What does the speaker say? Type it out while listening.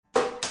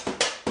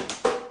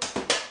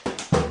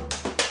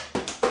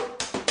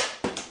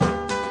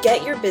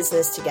Get your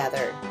business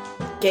together.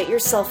 Get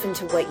yourself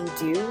into what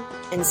you do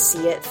and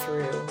see it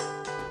through.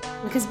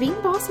 Because being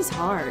boss is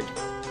hard.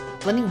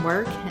 Blending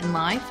work and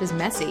life is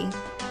messy.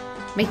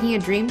 Making a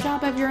dream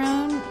job of your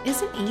own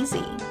isn't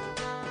easy.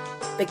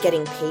 But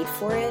getting paid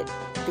for it,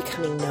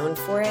 becoming known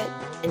for it,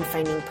 and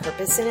finding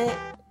purpose in it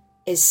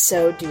is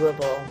so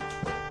doable.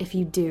 If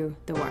you do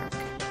the work.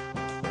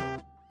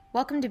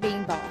 Welcome to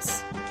Being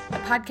Boss, a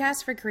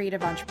podcast for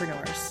creative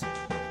entrepreneurs.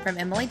 From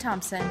Emily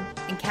Thompson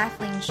and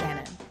Kathleen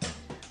Shannon.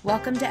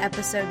 Welcome to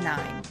episode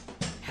 9,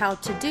 How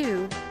to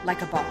Do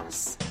Like a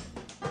Boss.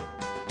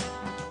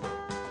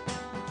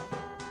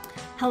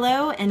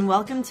 Hello and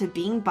welcome to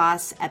Being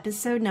Boss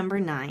episode number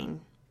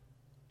 9.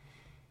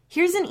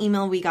 Here's an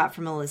email we got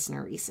from a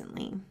listener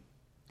recently.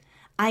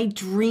 I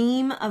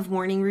dream of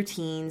morning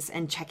routines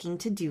and checking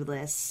to-do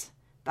lists,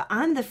 but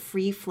I'm the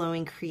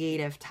free-flowing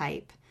creative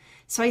type,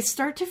 so I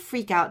start to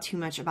freak out too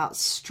much about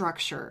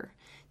structure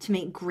to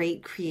make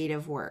great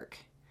creative work.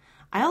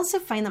 I also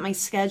find that my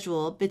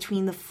schedule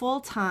between the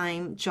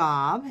full-time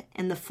job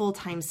and the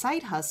full-time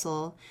side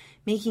hustle,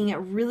 making it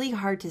really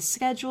hard to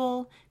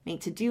schedule,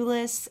 make to-do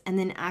lists, and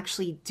then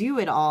actually do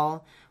it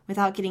all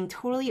without getting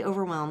totally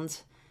overwhelmed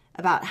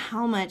about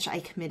how much I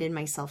committed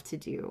myself to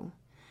do.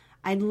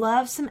 I'd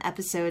love some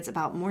episodes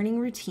about morning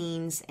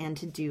routines and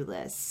to-do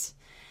lists.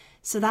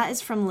 So that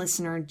is from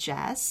listener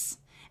Jess.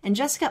 And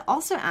Jessica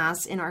also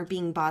asked in our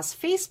Being Boss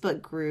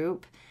Facebook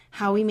group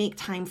how we make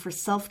time for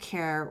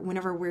self-care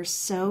whenever we're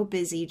so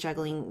busy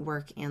juggling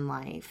work and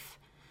life.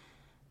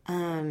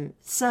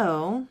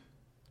 So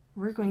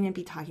we're going to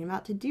be talking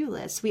about to-do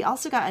lists. We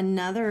also got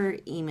another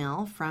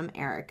email from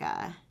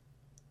Erica.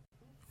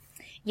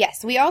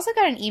 Yes, we also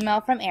got an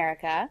email from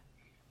Erica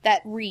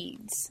that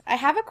reads, I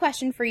have a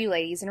question for you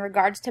ladies in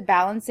regards to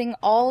balancing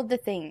all of the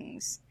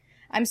things.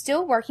 I'm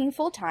still working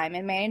full-time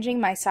and managing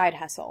my side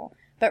hustle,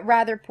 but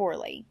rather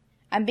poorly.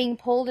 I'm being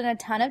pulled in a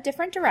ton of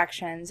different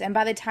directions, and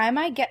by the time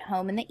I get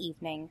home in the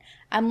evening,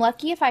 I'm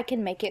lucky if I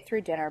can make it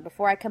through dinner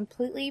before I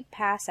completely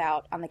pass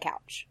out on the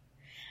couch.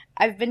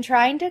 I've been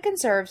trying to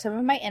conserve some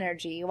of my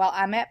energy while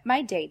I'm at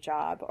my day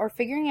job or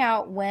figuring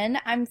out when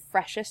I'm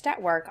freshest at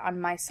work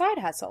on my side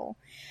hustle,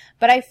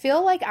 but I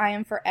feel like I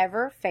am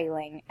forever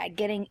failing at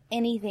getting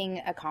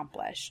anything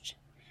accomplished.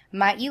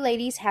 Might you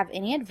ladies have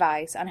any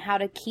advice on how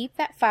to keep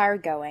that fire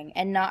going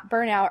and not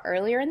burn out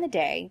earlier in the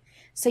day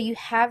so you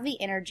have the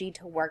energy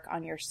to work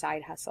on your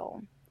side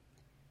hustle?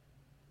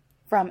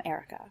 From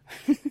Erica.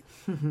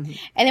 And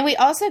then we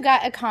also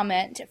got a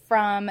comment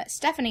from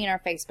Stephanie in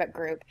our Facebook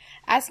group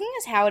asking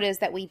us how it is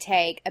that we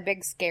take a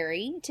big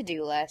scary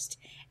to-do list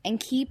and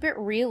keep it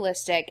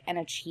realistic and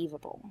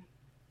achievable.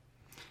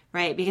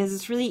 Right, because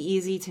it's really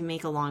easy to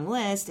make a long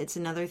list. It's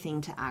another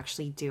thing to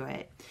actually do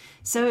it.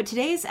 So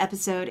today's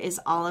episode is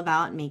all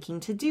about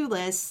making to-do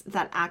lists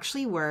that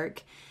actually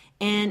work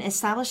and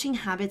establishing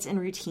habits and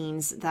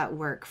routines that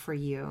work for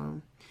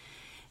you.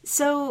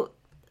 So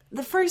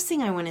the first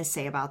thing I want to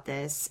say about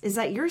this is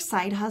that your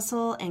side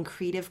hustle and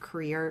creative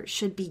career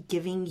should be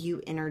giving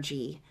you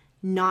energy,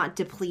 not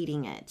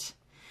depleting it.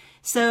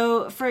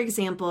 So, for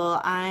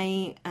example,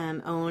 I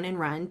own and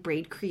run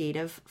Braid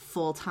Creative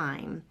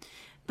full-time.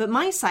 But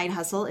my side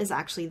hustle is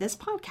actually this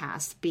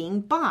podcast,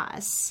 Being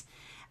Boss.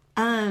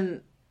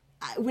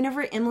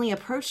 Whenever Emily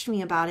approached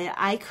me about it,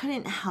 I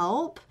couldn't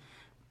help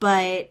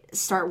but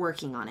start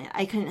working on it.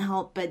 I couldn't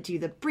help but do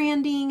the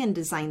branding and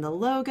design the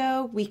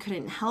logo. We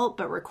couldn't help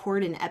but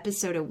record an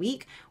episode a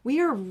week.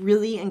 We are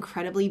really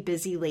incredibly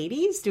busy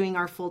ladies doing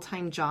our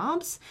full-time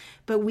jobs,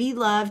 but we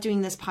love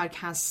doing this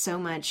podcast so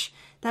much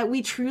that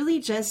we truly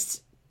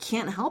just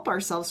can't help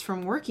ourselves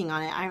from working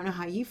on it. I don't know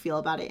how you feel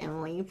about it,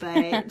 Emily,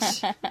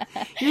 but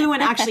you're the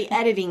one actually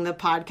editing the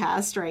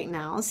podcast right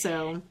now.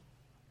 So,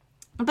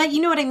 but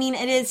you know what I mean?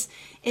 It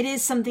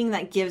is something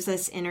that gives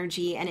us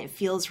energy and it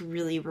feels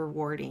really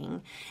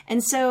rewarding.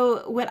 And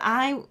so what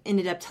I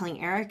ended up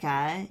telling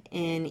Erica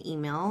in an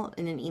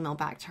email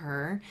back to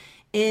her,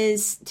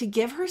 is to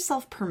give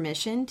herself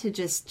permission to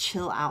just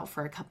chill out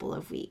for a couple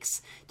of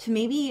weeks. To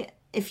maybe,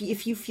 if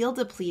you feel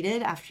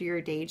depleted after your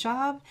day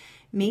job,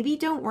 maybe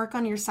don't work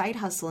on your side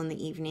hustle in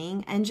the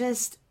evening and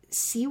just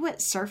see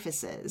what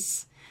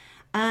surfaces.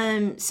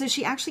 So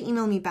she actually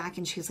emailed me back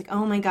and she was like,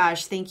 oh my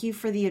gosh, thank you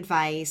for the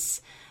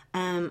advice.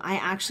 I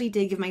actually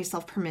did give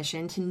myself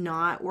permission to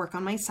not work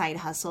on my side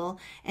hustle.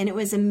 And it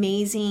was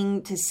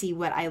amazing to see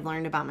what I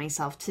learned about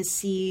myself, to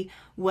see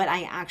what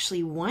I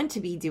actually want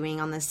to be doing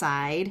on the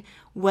side,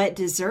 what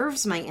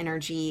deserves my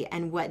energy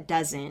and what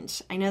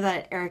doesn't. I know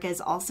that Erica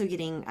is also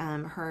getting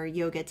her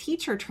yoga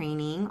teacher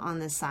training on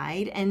the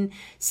side. And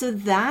so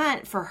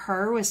that for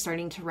her was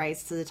starting to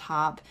rise to the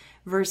top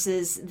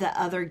versus the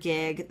other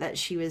gig that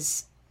she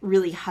was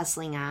really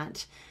hustling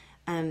at.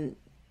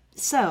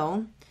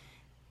 So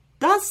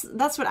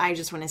that's what I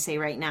just want to say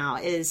right now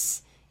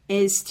is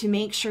to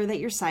make sure that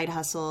your side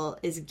hustle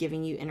is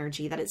giving you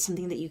energy, that it's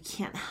something that you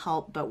can't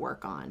help but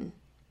work on.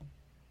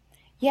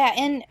 Yeah,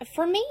 and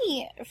for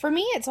me,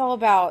 it's all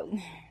about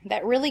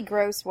that really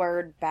gross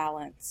word,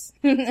 balance,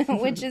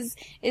 which is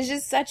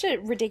just such a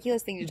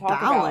ridiculous thing to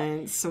talk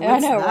balance. about.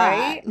 What's I know,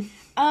 that?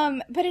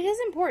 right? But it is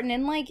important,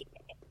 and like,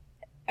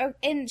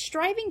 in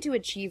striving to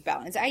achieve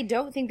balance, I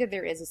don't think that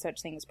there is a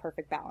such thing as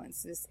perfect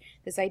balance.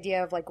 This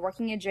idea of like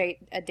working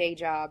a day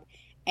job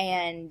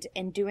and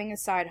doing a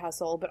side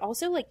hustle, but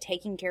also like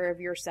taking care of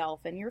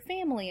yourself and your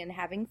family and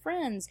having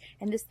friends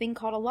and this thing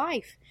called a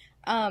life.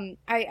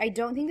 I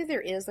don't think that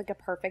there is like a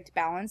perfect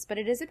balance, but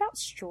it is about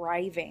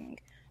striving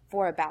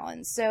for a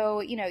balance.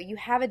 So, you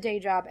have a day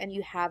job and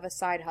you have a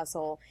side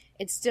hustle.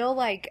 It's still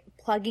like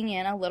plugging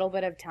in a little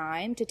bit of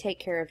time to take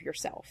care of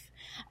yourself.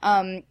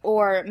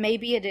 Or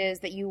maybe it is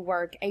that you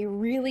work a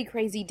really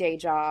crazy day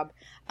job,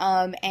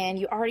 and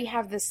you already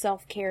have this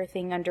self-care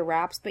thing under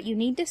wraps, but you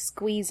need to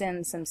squeeze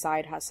in some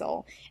side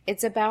hustle.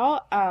 It's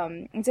about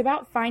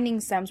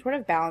finding some sort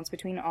of balance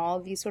between all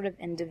of these sort of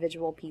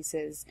individual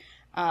pieces,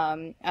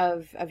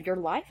 of your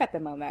life at the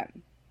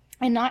moment.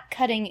 And not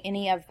cutting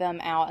any of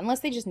them out unless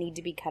they just need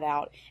to be cut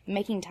out, and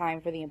making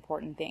time for the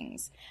important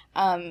things.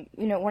 One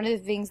of the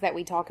things that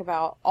we talk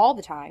about all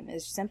the time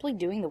is simply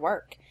doing the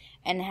work,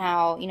 and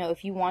how,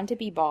 if you want to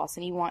be boss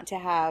and you want to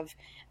have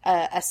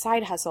a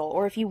side hustle,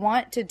 or if you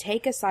want to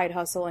take a side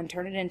hustle and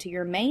turn it into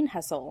your main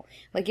hustle,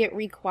 like, it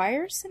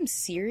requires some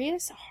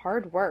serious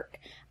hard work.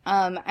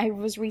 I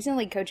was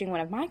recently coaching one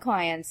of my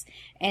clients,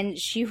 and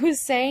she was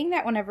saying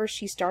that whenever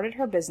she started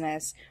her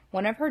business,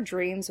 one of her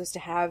dreams was to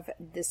have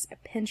this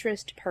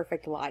Pinterest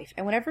perfect life.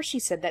 And whenever she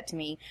said that to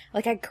me,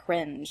 like, I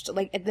cringed,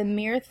 like, at the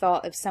mere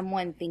thought of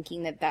someone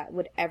thinking that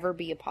would ever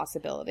be a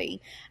possibility.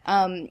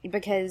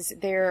 Because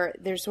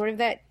there's sort of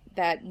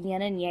that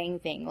yin and yang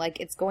thing.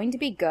 Like, it's going to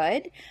be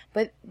good,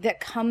 but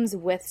that comes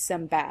with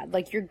some bad.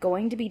 Like, you're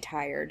going to be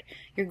tired.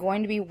 You're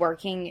going to be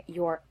working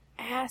your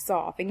ass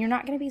off, and you're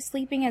not going to be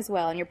sleeping as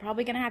well, and you're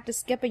probably going to have to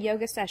skip a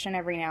yoga session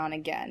every now and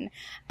again.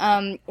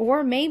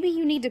 Or maybe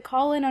you need to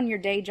call in on your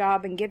day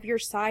job and give your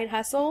side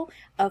hustle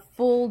a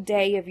full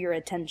day of your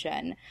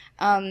attention.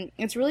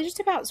 It's really just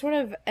about sort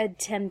of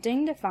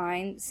attempting to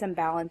find some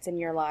balance in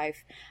your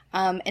life,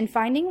 and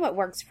finding what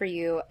works for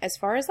you as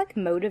far as like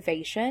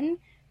motivation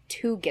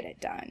to get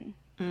it done.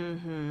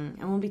 And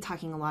we'll be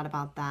talking a lot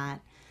about that.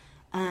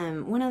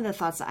 One of the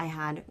thoughts that I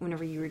had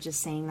whenever you were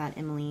just saying that,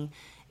 Emily,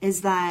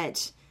 is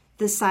that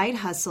the side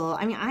hustle,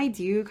 I mean, I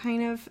do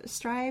kind of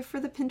strive for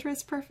the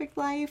Pinterest perfect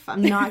life.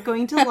 I'm not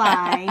going to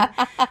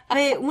lie.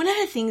 But one of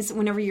the things,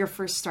 whenever you're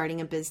first starting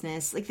a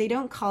business, like, they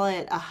don't call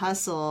it a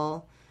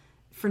hustle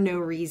for no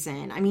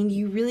reason. I mean,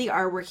 you really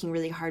are working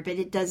really hard, but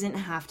it doesn't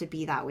have to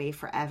be that way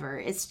forever.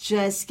 It's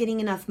just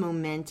getting enough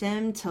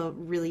momentum to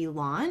really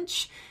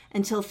launch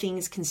until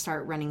things can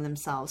start running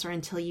themselves, or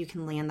until you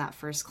can land that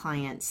first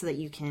client so that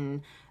you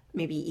can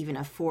maybe even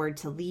afford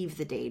to leave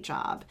the day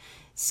job.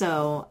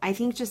 So I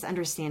think just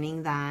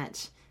understanding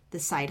that the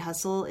side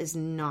hustle is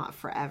not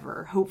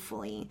forever,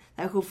 hopefully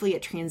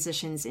it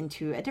transitions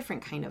into a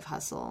different kind of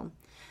hustle.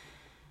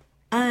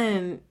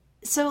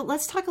 So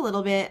let's talk a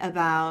little bit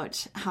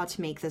about how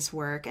to make this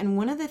work. And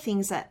one of the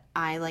things that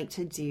I like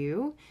to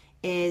do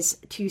is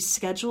to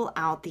schedule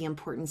out the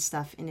important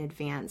stuff in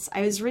advance.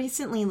 I was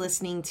recently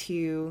listening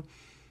to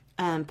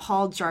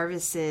Paul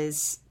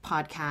Jarvis's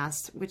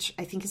podcast, which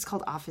I think is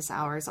called Office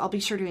Hours. I'll be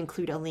sure to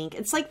include a link.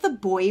 It's like the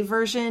boy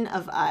version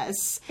of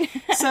us.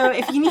 So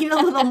if you need a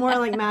little more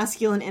like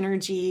masculine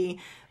energy,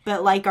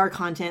 but like our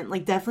content,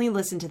 like, definitely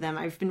listen to them.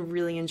 I've been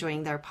really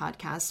enjoying their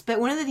podcast. But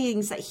one of the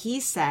things that he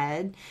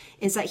said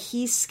is that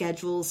he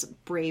schedules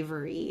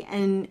bravery.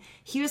 And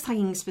he was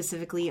talking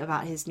specifically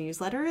about his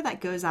newsletter that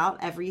goes out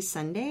every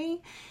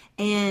Sunday.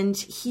 And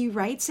he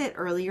writes it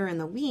earlier in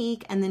the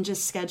week and then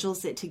just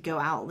schedules it to go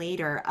out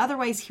later.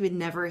 Otherwise, he would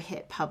never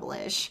hit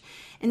publish.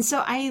 And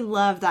so I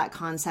love that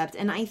concept.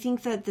 And I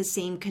think that the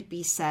same could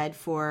be said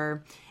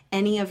for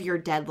any of your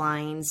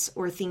deadlines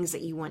or things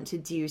that you want to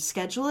do.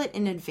 Schedule it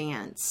in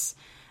advance.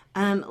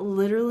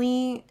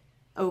 Literally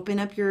open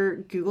up your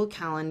Google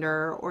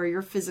Calendar or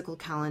your physical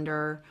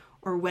calendar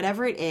or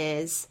whatever it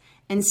is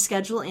and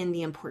schedule in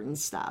the important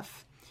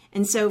stuff.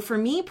 And so for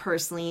me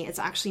personally, it's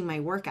actually my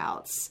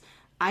workouts.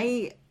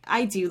 I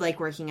do like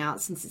working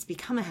out since it's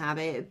become a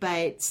habit,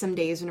 but some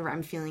days whenever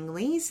I'm feeling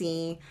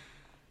lazy,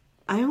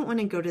 I don't want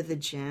to go to the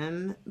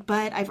gym,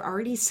 but I've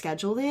already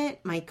scheduled it.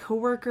 My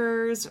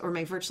coworkers or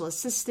my virtual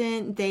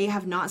assistant, they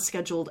have not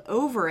scheduled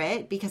over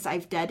it because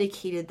I've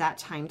dedicated that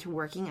time to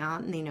working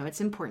out and they know it's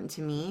important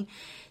to me.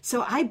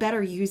 So I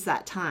better use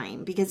that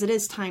time because it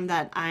is time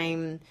that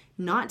I'm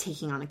not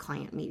taking on a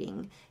client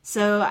meeting.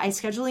 So I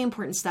schedule the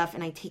important stuff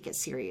and I take it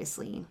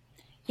seriously.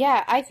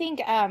 Yeah, I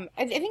think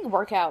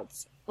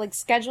workouts, like,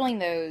 scheduling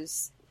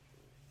those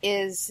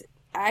is,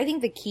 I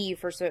think, the key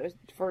for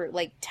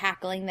like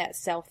tackling that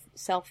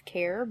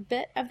self-care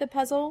bit of the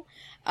puzzle.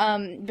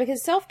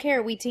 Because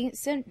self-care,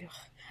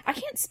 I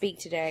can't speak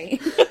today.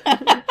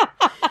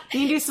 You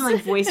can do some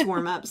like voice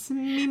warm-ups.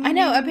 I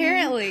know,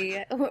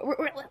 apparently.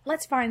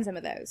 Let's find some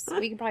of those.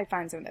 We can probably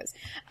find some of those.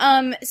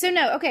 So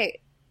no, okay.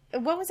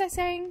 What was I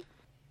saying?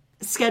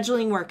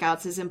 scheduling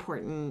workouts is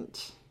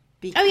important.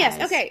 Because... Oh,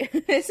 yes. Okay.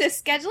 So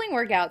scheduling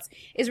workouts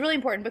is really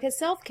important because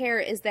self-care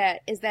is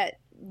that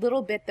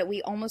little bit that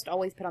we almost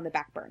always put on the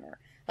back burner.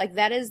 Like,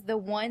 that is the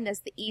one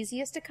that's the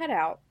easiest to cut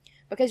out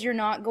because you're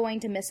not going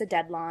to miss a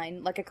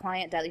deadline, like a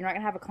client deadline. You're not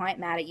going to have a client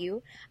mad at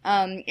you,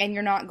 and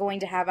you're not going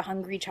to have a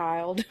hungry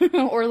child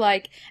or,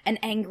 like, an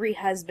angry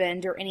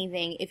husband or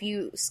anything if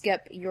you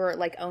skip your,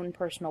 like, own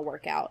personal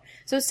workout.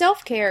 So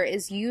self-care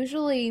is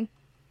usually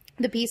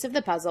the piece of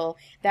the puzzle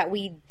that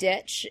we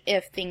ditch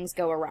if things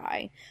go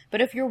awry. But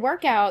if your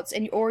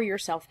workouts or your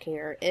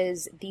self-care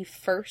is the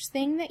first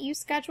thing that you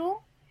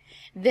schedule,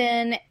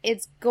 then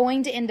it's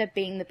going to end up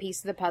being the piece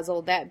of the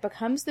puzzle that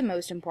becomes the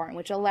most important,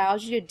 which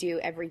allows you to do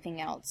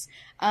everything else.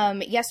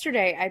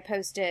 Yesterday I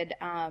posted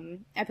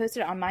on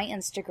my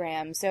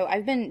Instagram. So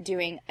I've been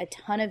doing a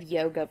ton of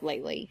yoga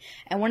lately.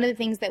 And one of the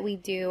things that we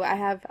do, I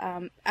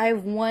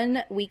have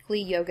one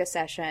weekly yoga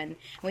session.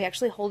 We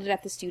actually hold it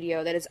at the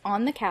studio that is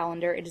on the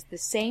calendar. It is the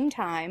same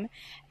time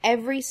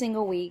every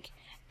single week.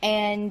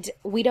 And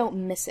we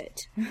don't miss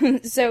it.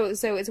 So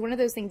it's one of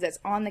those things that's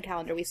on the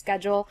calendar. We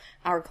schedule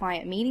our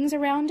client meetings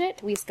around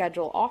it. We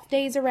schedule off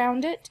days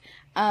around it.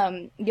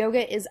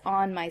 Yoga is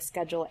on my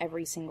schedule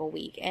every single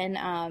week. And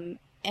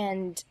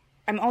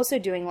I'm also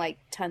doing like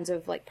tons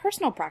of like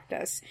personal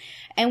practice.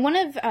 And one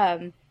of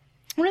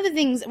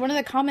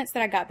the comments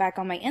that I got back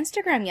on my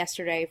Instagram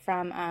yesterday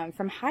from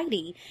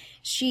Heidi,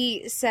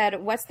 she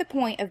said, "What's the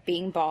point of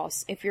being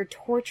boss if you're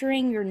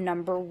torturing your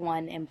number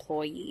one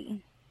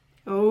employee?"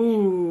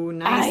 Oh,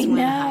 nice one,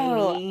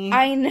 Heidi.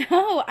 I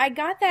know. I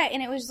got that,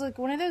 and it was like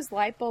one of those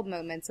light bulb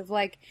moments of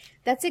like,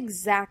 that's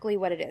exactly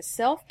what it is.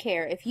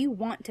 Self-care, if you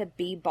want to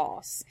be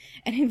boss,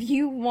 and if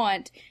you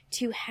want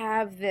to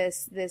have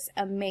this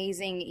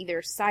amazing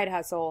either side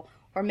hustle,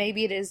 or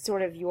maybe it is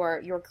sort of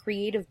your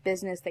creative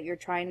business that you're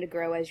trying to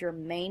grow as your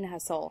main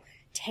hustle,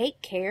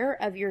 take care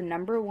of your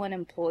number one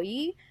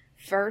employee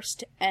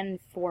first and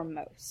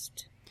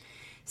foremost.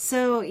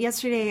 So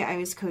yesterday I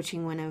was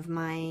coaching one of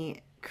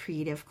my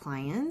creative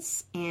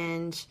clients,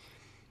 and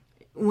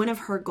one of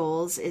her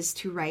goals is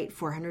to write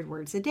 400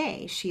 words a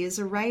day. She is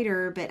a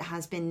writer, but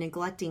has been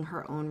neglecting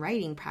her own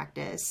writing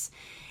practice.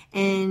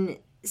 And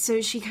so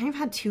she kind of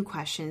had two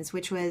questions,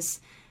 which was,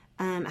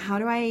 how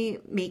do I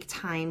make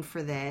time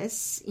for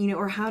this?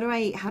 Or how do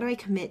I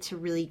commit to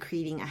really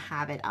creating a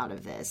habit out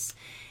of this?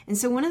 And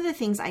so one of the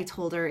things I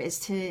told her is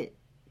to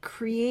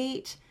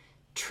create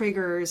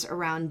triggers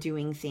around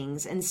doing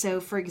things. And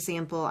so, for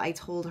example, I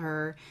told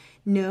her,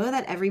 know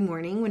that every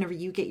morning, whenever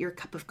you get your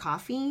cup of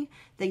coffee,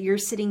 that you're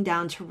sitting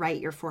down to write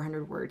your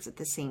 400 words at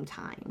the same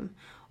time.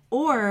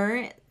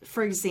 Or,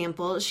 for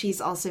example, she's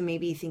also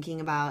maybe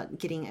thinking about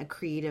getting a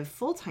creative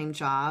full-time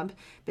job,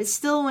 but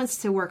still wants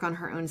to work on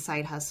her own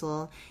side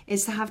hustle,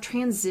 is to have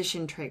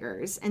transition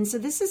triggers. And so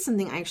this is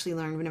something I actually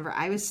learned whenever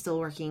I was still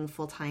working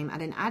full-time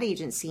at an ad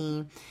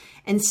agency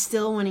and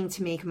still wanting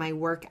to make my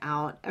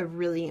workout a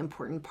really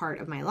important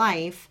part of my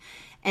life.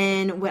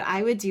 And what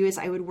I would do is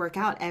I would work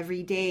out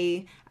every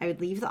day. I would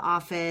leave the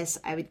office,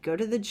 I would go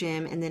to the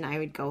gym, and then I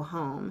would go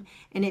home.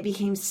 And it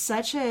became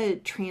such a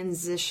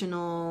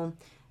transitional,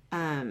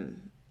 I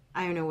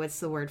don't know what's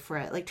the word for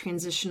it, like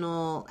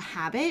transitional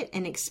habit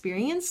and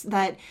experience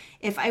that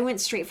if I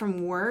went straight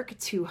from work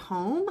to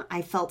home,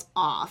 I felt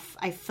off.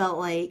 I felt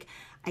like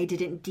I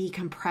didn't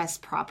decompress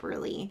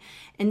properly.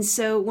 And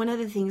so one of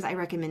the things I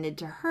recommended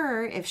to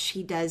her, if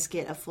she does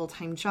get a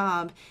full-time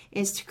job,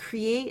 is to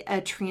create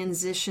a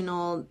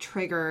transitional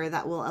trigger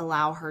that will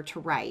allow her to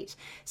write.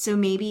 So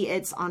maybe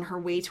it's on her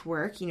way to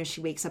work.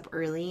 She wakes up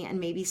early and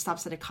maybe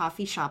stops at a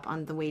coffee shop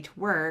on the way to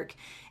work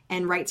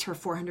and writes her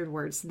 400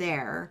 words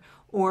there,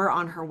 or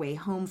on her way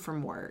home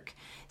from work.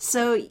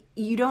 So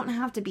you don't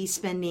have to be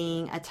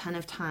spending a ton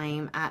of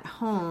time at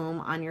home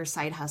on your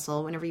side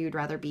hustle whenever you'd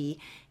rather be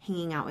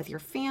hanging out with your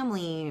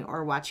family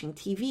or watching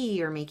TV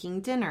or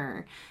making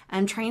dinner.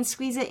 Try and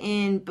squeeze it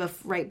in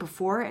right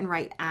before and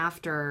right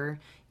after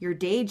your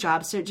day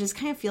job, so it just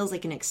kind of feels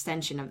like an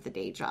extension of the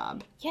day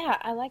job. Yeah,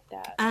 I like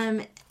that.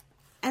 And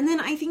then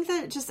I think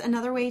that just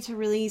another way to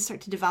really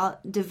start to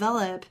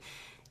develop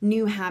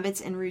new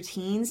habits and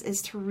routines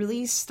is to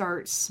really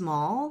start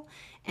small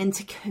and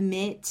to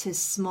commit to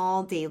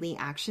small daily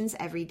actions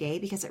every day,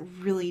 because it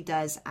really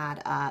does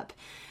add up.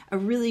 A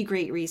really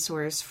great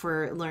resource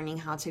for learning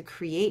how to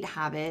create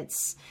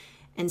habits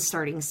and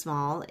starting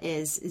small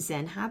is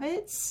Zen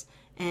Habits,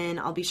 and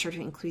I'll be sure to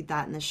include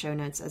that in the show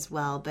notes as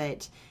well.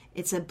 But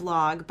it's a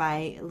blog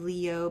by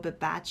Leo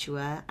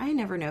Babachua. I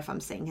never know if I'm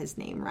saying his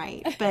name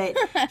right, but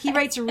he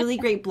writes a really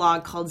great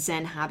blog called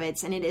Zen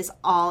Habits, and it is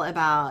all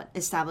about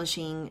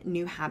establishing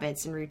new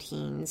habits and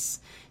routines.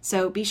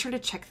 So be sure to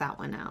check that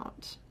one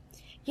out.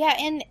 Yeah,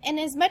 and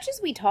as much as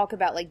we talk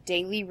about like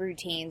daily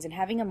routines and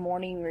having a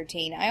morning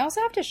routine, I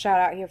also have to shout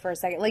out here for a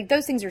second. Like,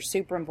 those things are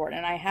super important,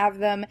 and I have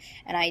them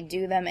and I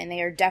do them, and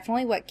they are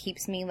definitely what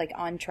keeps me like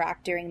on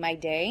track during my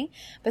day.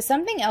 But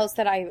something else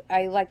that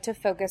I like to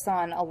focus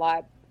on a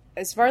lot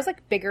as far as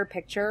like bigger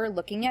picture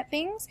looking at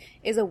things,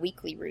 is a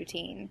weekly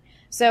routine.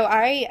 So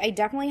I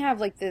definitely have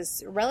like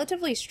this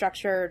relatively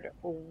structured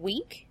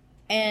week.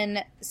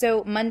 And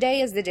so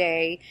Monday is the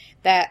day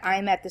that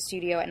I'm at the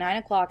studio at 9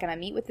 o'clock, and I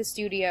meet with the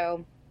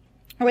studio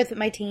with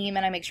my team,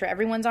 and I make sure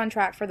everyone's on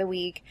track for the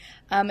week.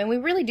 And we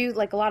really do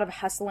like a lot of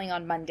hustling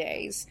on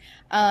Mondays.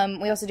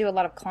 We also do a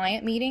lot of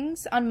client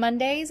meetings on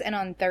Mondays and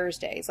on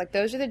Thursdays. Like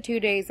those are the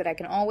 2 days that I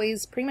can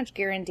always pretty much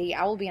guarantee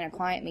I will be in a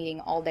client meeting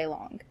all day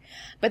long.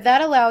 But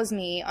that allows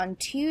me on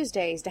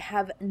Tuesdays to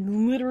have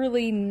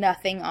literally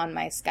nothing on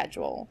my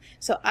schedule.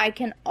 So I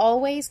can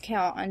always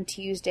count on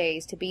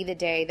Tuesdays to be the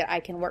day that I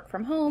can work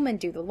from home and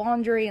do the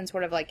laundry and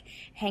sort of like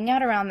hang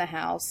out around the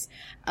house.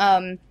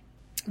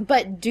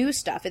 But do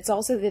stuff. It's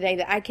also the day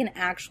that I can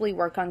actually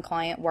work on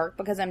client work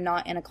because I'm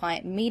not in a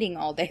client meeting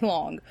all day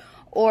long.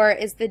 Or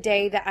it's the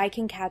day that I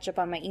can catch up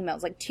on my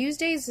emails. Like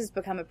Tuesdays has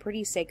become a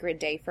pretty sacred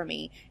day for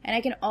me. And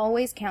I can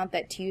always count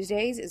that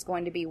Tuesdays is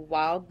going to be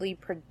wildly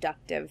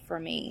productive for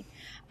me.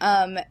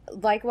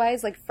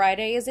 Likewise, like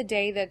Friday is a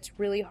day that's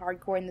really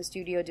hardcore in the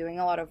studio doing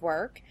a lot of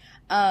work.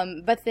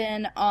 But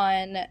then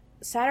on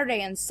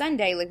Saturday and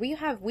Sunday, like we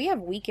have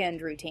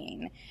weekend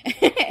routine.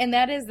 And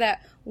that is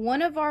that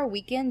one of our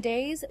weekend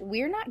days,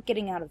 we're not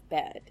getting out of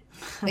bed.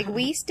 Like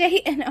we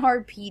stay in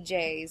our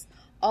PJs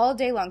all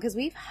day long because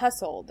we've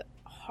hustled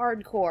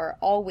hardcore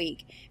all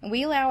week. And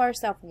we allow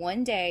ourselves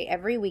one day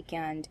every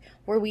weekend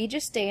where we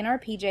just stay in our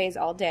PJs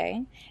all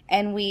day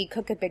and we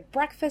cook a big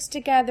breakfast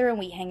together and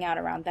we hang out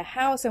around the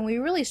house, and we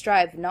really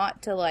strive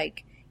not to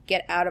like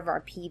get out of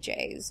our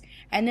PJs.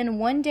 And then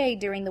one day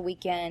during the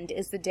weekend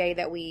is the day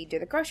that we do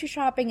the grocery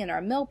shopping and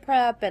our meal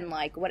prep and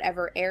like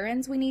whatever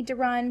errands we need to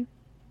run.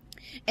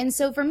 And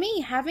so for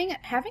me, having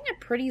a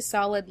pretty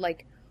solid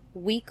like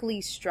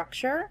weekly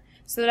structure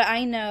so that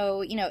I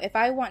know, you know, if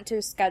I want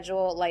to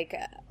schedule like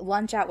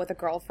lunch out with a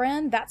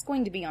girlfriend, that's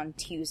going to be on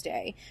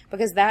Tuesday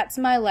because that's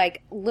my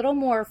like little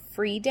more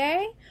free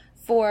day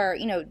for,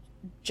 you know,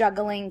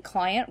 juggling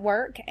client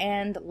work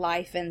and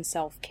life and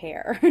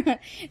self-care.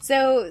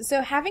 So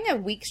having a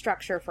week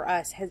structure for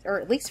us has, or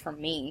at least for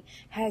me,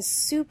 has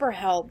super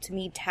helped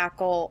me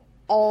tackle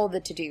all the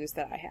to-dos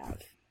that I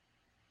have.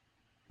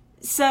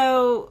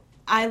 So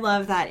I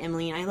love that,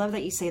 Emily, and I love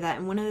that you say that.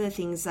 And one of the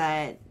things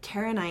that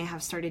Tara and I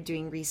have started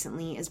doing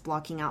recently is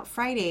blocking out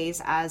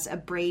Fridays as a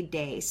braid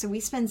day. So we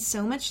spend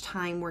so much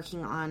time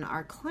working on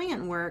our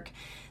client work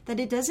that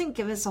it doesn't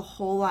give us a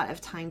whole lot of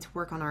time to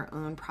work on our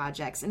own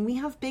projects. And we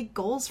have big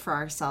goals for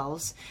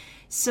ourselves.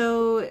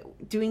 So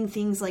doing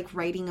things like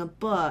writing a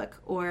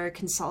book or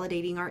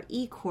consolidating our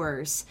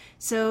e-course.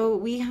 So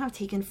we have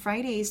taken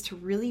Fridays to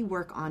really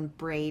work on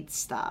braid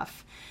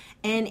stuff.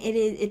 And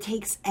it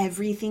takes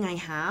everything I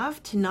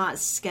have to not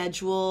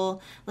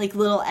schedule like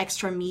little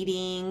extra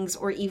meetings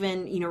or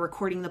even, you know,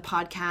 recording the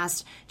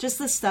podcast, just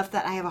the stuff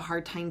that I have a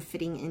hard time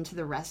fitting into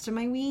the rest of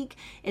my week.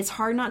 It's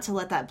hard not to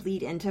let that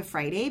bleed into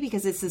Friday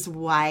because it's this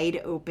wide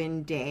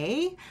open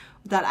day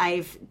that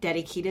I've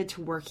dedicated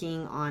to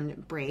working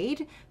on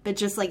braid. But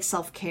just like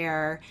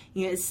self-care,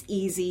 you know, it's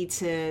easy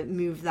to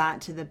move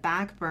that to the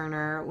back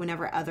burner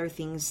whenever other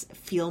things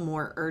feel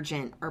more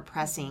urgent or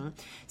pressing.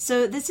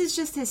 So this is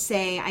just to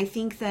say, I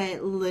think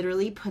that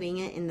literally putting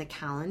it in the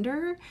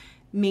calendar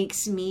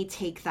makes me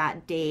take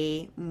that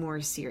day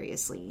more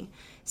seriously.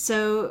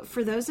 So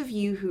for those of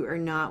you who are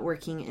not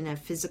working in a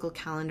physical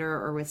calendar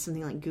or with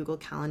something like Google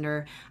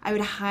Calendar, I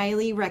would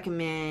highly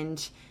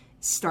recommend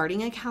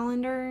starting a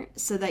calendar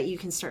so that you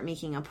can start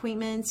making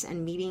appointments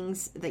and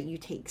meetings that you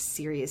take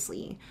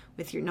seriously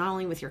with your, not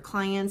only with your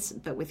clients,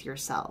 but with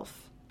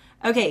yourself.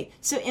 Okay,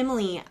 so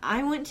Emily,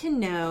 I want to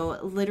know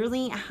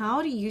literally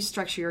how do you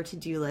structure your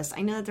to-do list?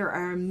 I know that there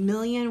are a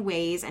million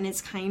ways and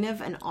it's kind of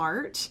an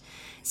art.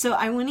 So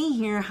I want to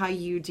hear how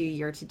you do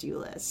your to-do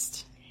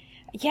list.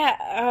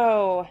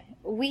 Yeah,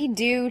 we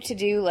do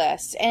to-do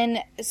lists. And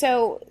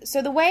so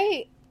the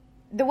way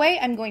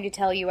I'm going to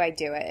tell you I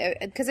do it,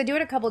 because I do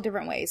it a couple of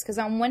different ways. Because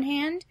on one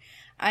hand,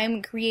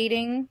 I'm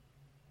creating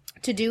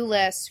to-do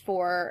lists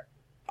for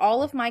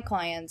all of my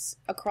clients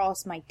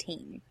across my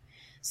team.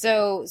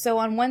 So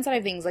on one side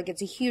of things, like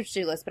it's a huge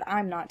to-do list, but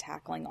I'm not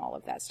tackling all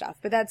of that stuff.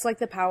 But that's like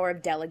the power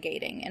of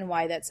delegating and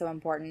why that's so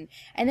important.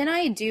 And then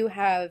I do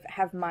have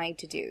my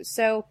to-dos.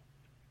 So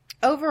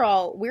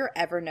overall, we're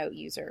Evernote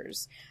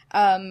users.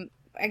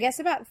 I guess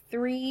about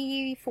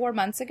 3-4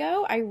 months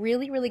ago, I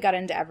really got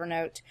into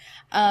Evernote.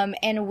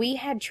 And we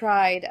had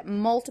tried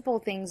multiple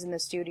things in the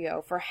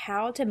studio for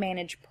how to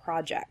manage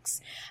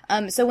projects.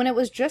 So when it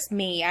was just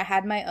me, I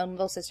had my own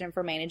little system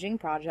for managing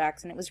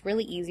projects, and it was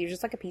really easy. It was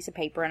just like a piece of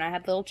paper, and I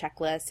had little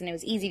checklists, and it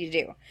was easy to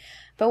do.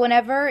 But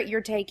whenever you're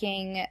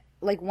taking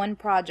like one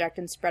project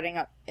and spreading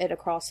it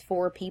across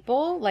 4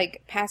 people,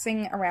 like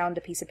passing around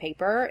a piece of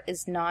paper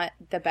is not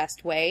the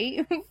best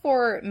way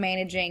for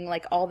managing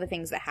like all the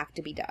things that have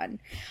to be done.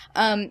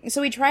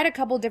 So we tried a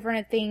couple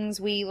different things.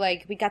 We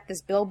got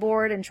this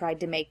billboard and tried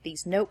to make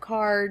these note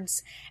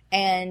cards,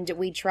 and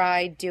we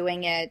tried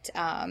doing it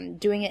in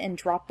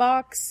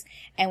Dropbox,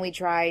 and we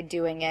tried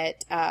doing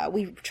it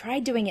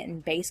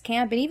in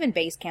Basecamp, and even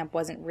Basecamp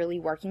wasn't really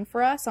working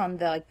for us on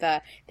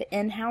the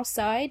in-house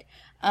side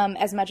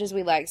as much as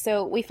we like.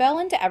 So we fell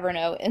into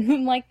Evernote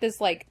and like this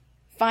like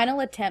final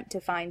attempt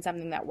to find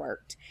something that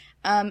worked.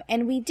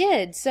 And we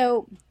did.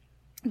 So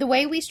the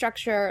way we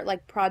structure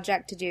like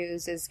project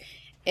to-dos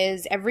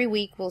is every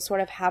week we'll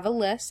sort of have a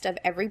list of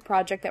every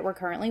project that we're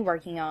currently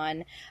working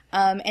on.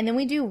 And then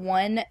we do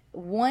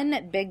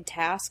one big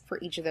task for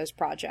each of those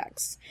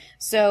projects.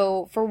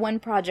 So for one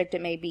project,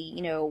 it may be,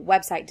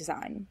 website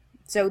design.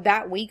 So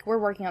that week we're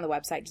working on the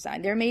website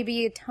design. There may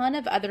be a ton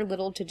of other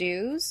little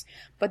to-dos,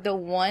 but the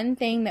one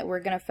thing that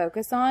we're going to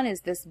focus on is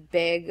this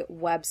big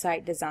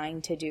website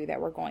design to-do that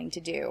we're going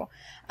to do.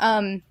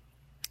 And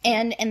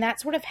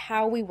that's sort of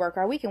how we work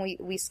our week, and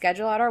we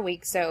schedule out our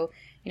week. So,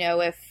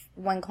 if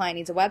one client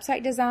needs a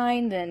website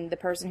design, then the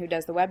person who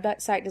does the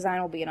website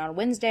design will be in on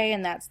Wednesday,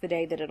 and that's the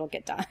day that it'll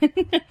get done.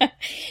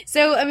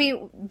 So, I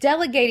mean,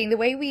 delegating, the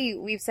way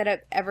we've set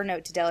up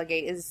Evernote to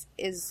delegate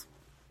is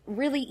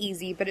really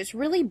easy, but it's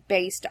really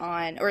based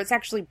on, or it's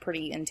actually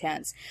pretty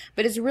intense,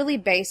 but it's really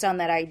based on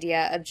that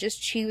idea of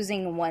just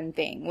choosing one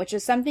thing, which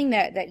is something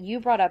that you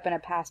brought up in a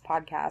past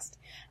podcast,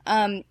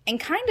 and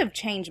kind of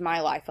changed my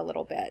life a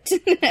little bit,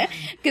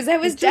 because I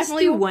was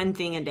definitely do one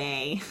thing a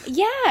day.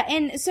 Yeah,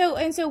 and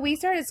so we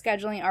started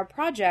scheduling our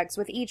projects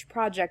with each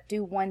project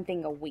do one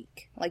thing a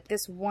week, like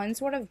this one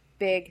sort of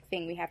big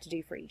thing we have to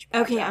do for each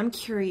project. Okay, I'm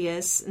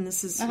curious, and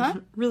this is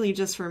really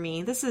just for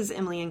me. This is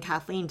Emily and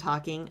Kathleen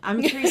talking.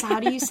 I'm curious, how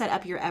do you set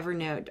up your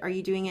Evernote? Are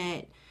you doing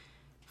it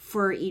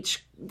for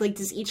each, like,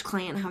 does each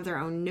client have their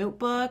own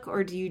notebook,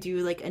 or do you do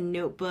like a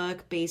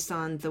notebook based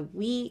on the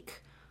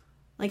week?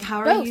 Like,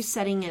 how are you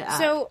setting it up?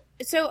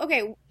 So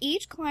okay,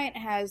 each client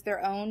has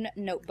their own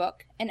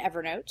notebook in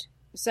Evernote.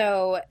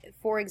 So,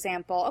 for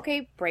example,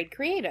 Braid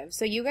Creative.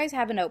 So you guys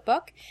have a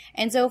notebook.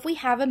 And so if we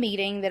have a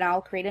meeting, then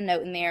I'll create a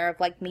note in there of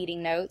like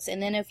meeting notes.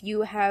 And then if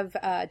you have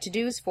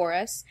to-dos for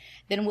us,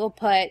 then we'll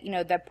put,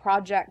 the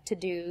project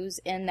to-dos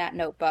in that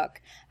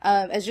notebook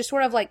as just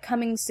sort of like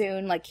coming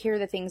soon, like here are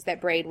the things that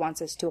Braid wants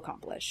us to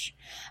accomplish.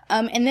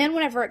 And then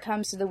whenever it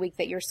comes to the week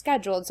that you're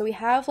scheduled, so we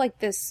have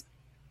this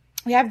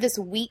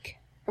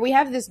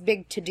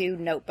big to-do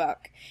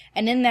notebook.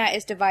 And then that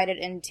is divided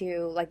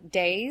into like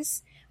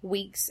days,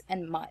 weeks,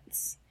 and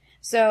months.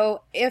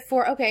 So if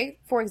for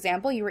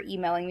example, you were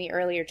emailing me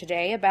earlier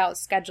today about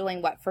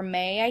scheduling for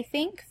May, I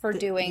think, for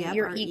doing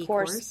your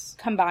e-course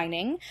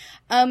combining.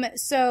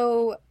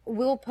 So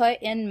we'll put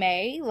in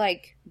May,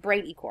 like,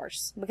 Braid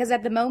e-course, because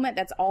at the moment,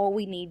 that's all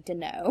we need to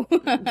know.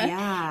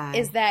 Yeah.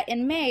 Is that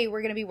in May,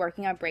 we're going to be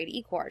working on Braid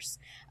e-course.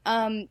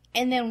 And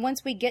then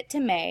once we get to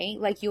May,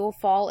 like, you'll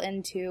fall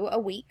into a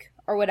week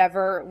or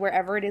whatever,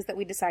 wherever it is that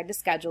we decide to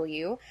schedule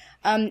you.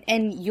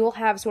 And you'll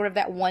have sort of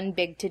that one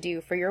big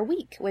to-do for your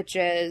week, which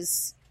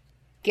is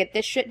get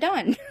this shit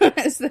done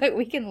so that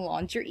we can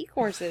launch your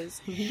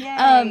e-courses.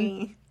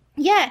 Yay.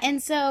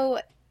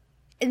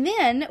 And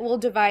then we'll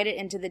divide it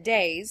into the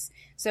days.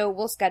 So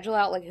we'll schedule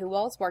out like who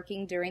all's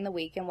working during the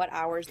week and what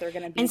hours they're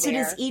going to be there. And so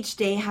does each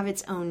day have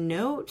its own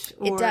note?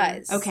 Or... It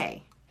does.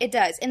 Okay. It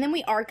does. And then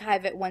we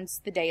archive it once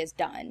the day is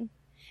done.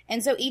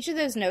 And so each of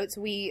those notes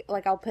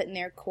I'll put in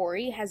there,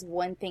 Corey has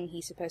one thing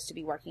he's supposed to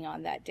be working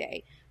on that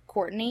day.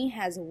 Courtney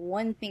has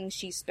one thing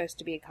she's supposed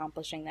to be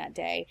accomplishing that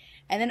day.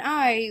 And then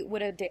I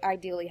would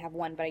ideally have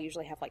one, but I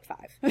usually have like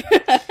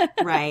 5.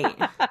 Right.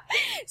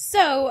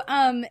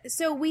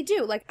 So we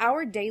do, like,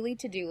 our daily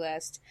to-do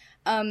list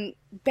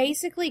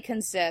basically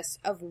consists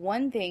of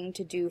one thing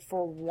to do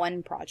for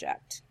one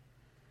project.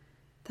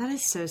 That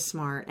is so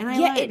smart. And I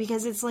love it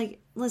because it's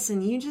like,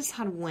 listen, you just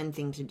had one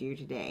thing to do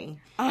today.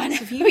 So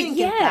if you didn't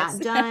get that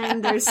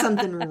done, there's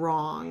something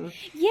wrong.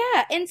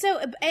 Yeah.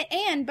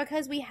 And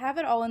because we have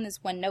it all in this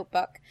one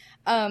notebook,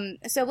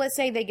 so let's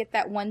say they get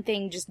that one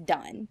thing just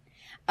done.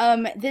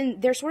 Then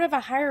there's sort of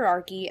a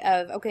hierarchy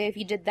of, okay, if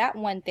you did that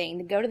one thing,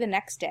 then go to the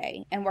next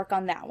day and work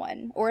on that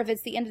one. Or if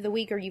it's the end of the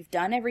week or you've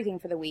done everything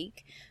for the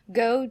week,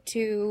 go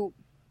to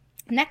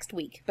next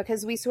week,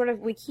 because we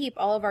keep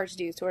all of our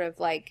to-do sort of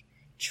like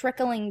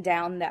trickling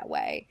down that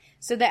way,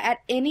 so that at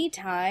any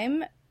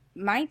time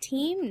my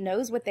team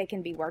knows what they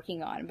can be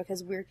working on,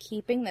 because we're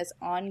keeping this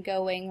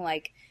ongoing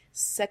like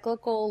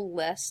cyclical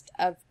list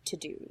of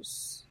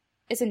to-dos.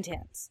 It's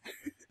intense.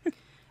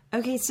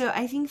 Okay, so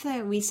I think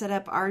that we set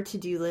up our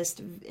to-do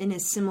list in a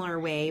similar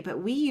way, but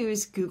we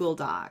use Google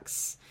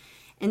Docs.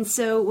 And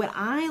so what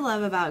I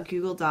love about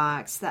Google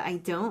Docs that I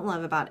don't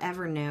love about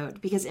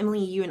Evernote, because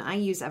Emily, you and I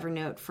use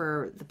Evernote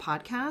for the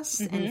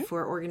podcast and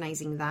for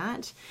organizing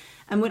that.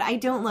 And what I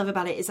don't love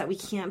about it is that we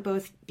can't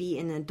both be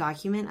in a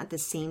document at the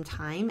same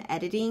time,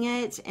 editing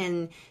it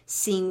and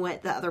seeing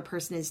what the other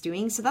person is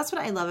doing. So that's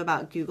what I love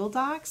about Google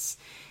Docs.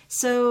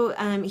 So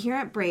here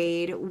at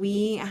Braid,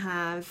 we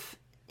have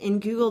in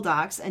Google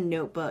Docs a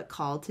notebook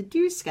called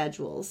To-Do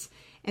Schedules.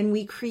 And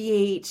we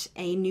create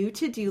a new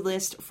to-do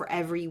list for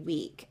every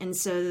week. And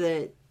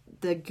so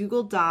the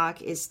Google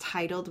Doc is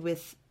titled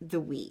with the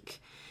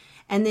week.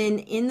 And then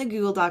in the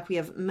Google Doc, we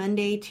have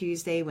Monday,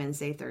 Tuesday,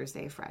 Wednesday,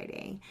 Thursday,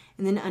 Friday.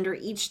 And then under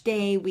each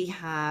day, we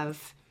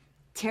have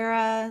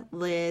Tara,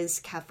 Liz,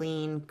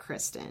 Kathleen,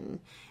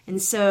 Kristen.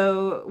 And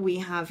so we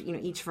have,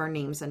 each of our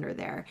names under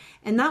there.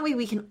 And that way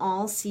we can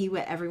all see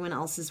what everyone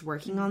else is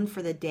working on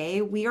for the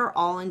day. We are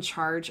all in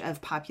charge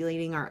of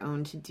populating our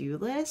own to-do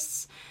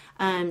lists.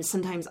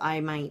 Sometimes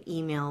I might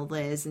email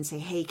Liz and say,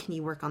 hey, can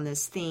you work on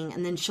this thing?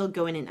 And then she'll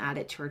go in and add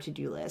it to her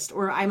to-do list.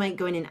 Or I might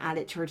go in and add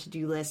it to her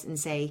to-do list and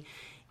say,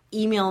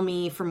 email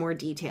me for more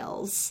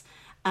details,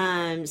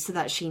 so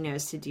that she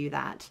knows to do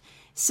that.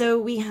 So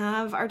we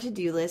have our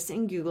to-do list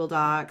in Google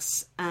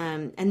Docs,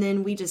 and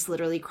then we just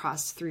literally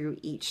cross through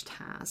each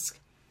task.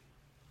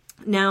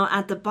 Now,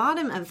 at the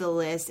bottom of the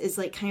list is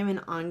like kind of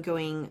an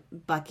ongoing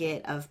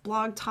bucket of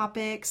blog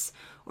topics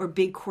or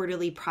big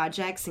quarterly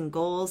projects and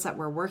goals that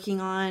we're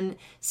working on.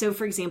 So,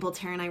 for example,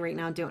 Tara and I right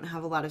now don't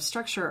have a lot of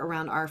structure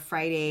around our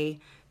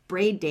Friday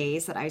braid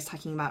days that I was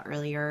talking about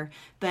earlier,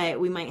 but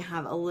we might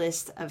have a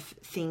list of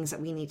things that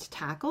we need to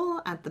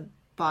tackle at the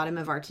bottom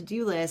of our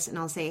to-do list. And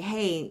I'll say,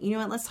 hey, you know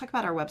what, let's talk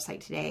about our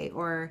website today.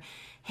 Or,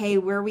 hey,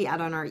 where are we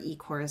at on our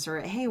e-course?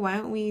 Or, hey, why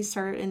don't we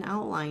start an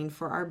outline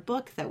for our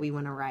book that we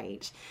want to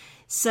write?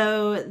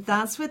 So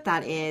that's what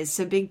that is.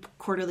 So big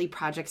quarterly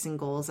projects and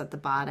goals at the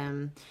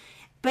bottom.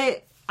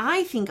 But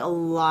I think a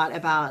lot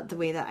about the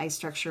way that I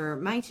structure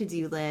my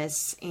to-do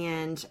lists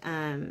and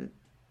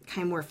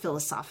kind of more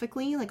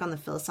philosophically, like on the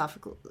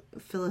philosophical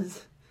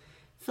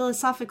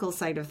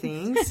side of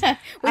things.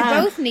 We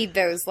both need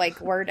those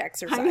like word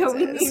exercises. I know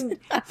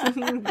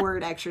we need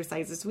word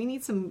exercises. We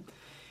need some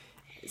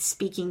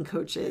speaking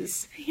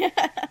coaches. Yeah.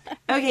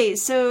 Okay,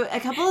 so a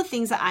couple of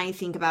things that I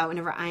think about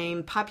whenever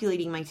I'm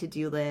populating my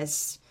to-do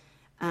list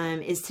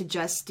is to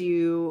just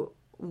do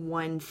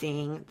one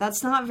thing.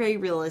 That's not very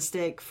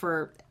realistic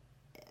for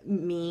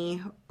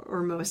me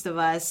or most of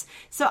us.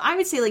 So I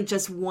would say like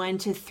just 1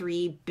 to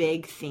 3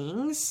 big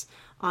things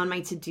on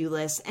my to-do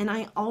list. And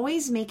I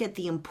always make it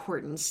the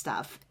important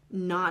stuff,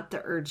 not the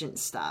urgent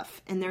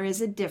stuff. And there is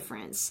a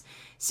difference.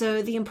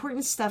 So the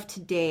important stuff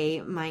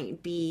today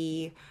might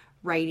be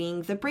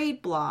writing the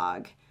braid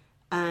blog,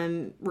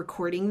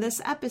 recording this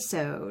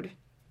episode,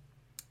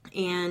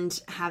 and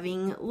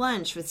having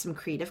lunch with some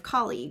creative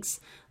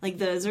colleagues. Like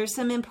those are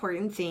some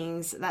important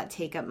things that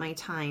take up my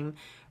time.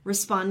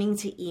 Responding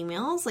to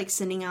emails, like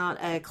sending out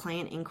a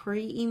client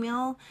inquiry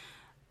email,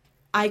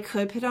 I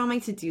could put it on my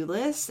to-do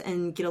list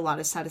and get a lot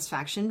of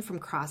satisfaction from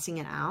crossing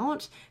it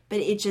out, but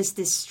it just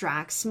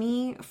distracts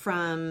me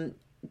from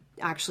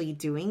actually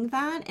doing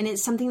that. And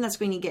it's something that's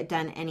going to get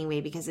done anyway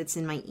because it's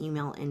in my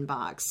email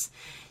inbox.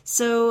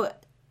 So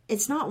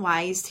it's not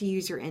wise to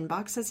use your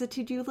inbox as a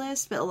to-do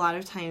list, but a lot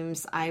of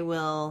times I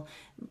will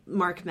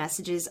mark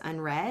messages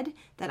unread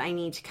that I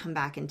need to come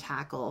back and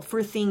tackle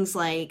for things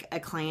like a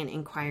client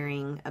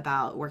inquiring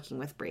about working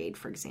with braid,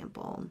 for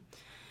example.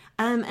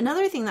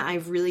 Another thing that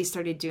I've really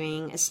started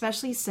doing,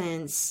 especially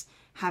since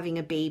having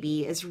a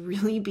baby, is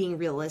really being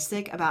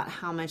realistic about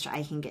how much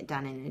I can get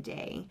done in a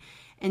day.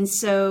 And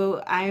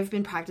so I've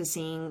been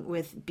practicing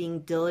with being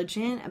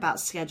diligent about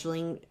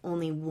scheduling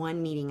only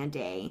one meeting a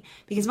day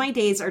because my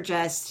days are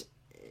just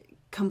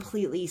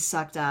completely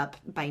sucked up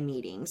by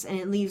meetings and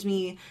it leaves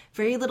me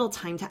very little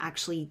time to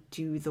actually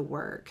do the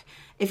work.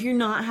 If you're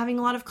not having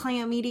a lot of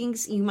client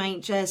meetings, you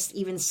might just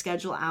even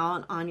schedule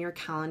out on your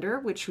calendar,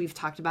 which we've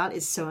talked about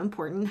is so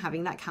important.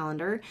 Having that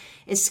calendar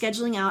is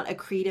scheduling out a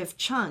creative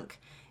chunk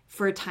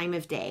for a time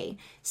of day.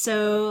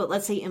 So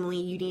let's say, Emily,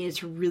 you needed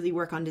to really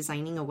work on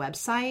designing a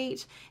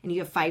website and you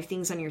have 5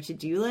 things on your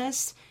to-do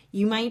list.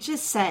 You might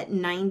just set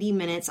 90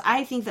 minutes.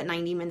 I think that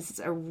 90 minutes is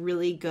a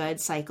really good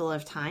cycle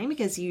of time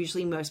because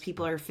usually most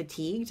people are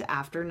fatigued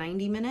after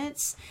 90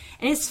 minutes.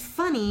 And it's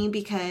funny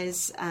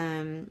because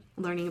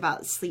learning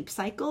about sleep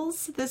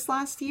cycles this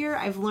last year,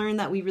 I've learned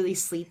that we really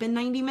sleep in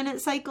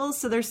 90-minute cycles.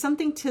 So there's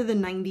something to the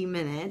 90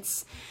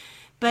 minutes.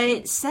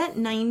 But set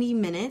 90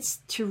 minutes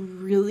to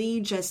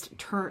really just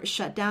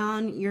shut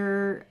down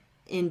your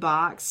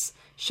inbox,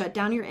 shut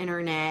down your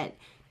internet,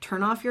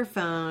 turn off your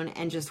phone,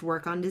 and just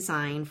work on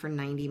design for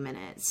 90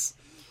 minutes.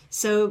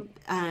 So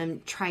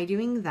try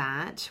doing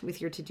that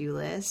with your to-do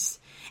list.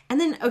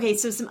 And then, okay,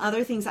 so some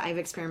other things that I've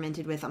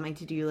experimented with on my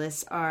to-do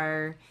list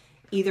are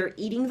either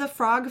eating the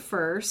frog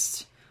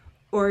first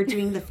or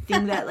doing the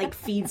thing that like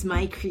feeds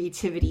my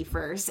creativity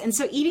first. And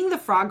so eating the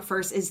frog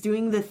first is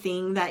doing the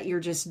thing that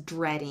you're just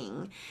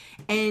dreading.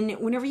 And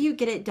whenever you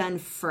get it done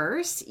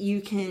first,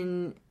 you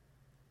can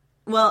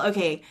Well,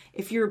 okay,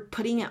 if you're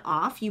putting it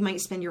off, you might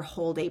spend your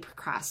whole day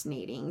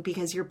procrastinating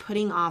because you're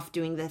putting off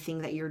doing the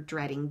thing that you're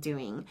dreading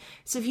doing.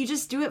 So if you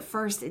just do it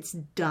first, it's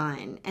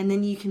done. And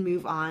then you can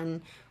move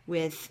on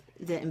with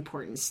the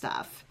important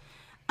stuff.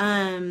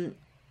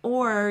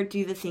 Or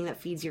do the thing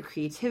that feeds your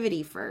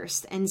creativity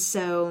first. And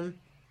so,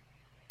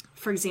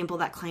 for example,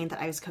 that client that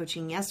I was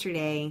coaching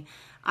yesterday,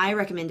 I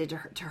recommended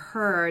to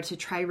her to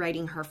try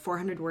writing her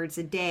 400 words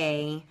a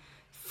day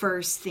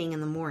first thing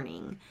in the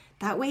morning.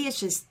 That way it's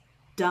just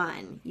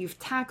done. You've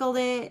tackled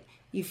it.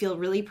 You feel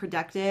really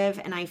productive.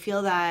 And I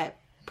feel that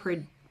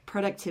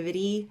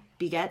productivity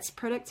begets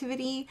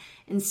productivity.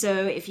 And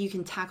so if you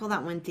can tackle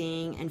that one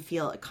thing and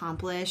feel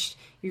accomplished,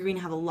 you're going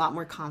to have a lot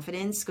more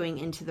confidence going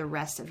into the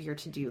rest of your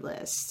to-do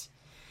list.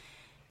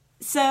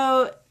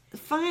 So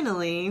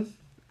finally,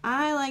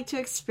 I like to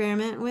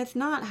experiment with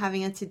not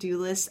having a to-do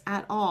list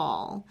at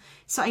all.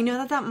 So I know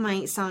that that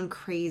might sound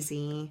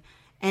crazy,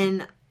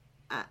 and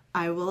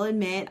I will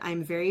admit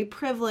I'm very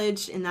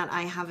privileged in that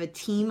I have a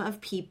team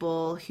of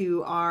people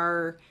who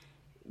are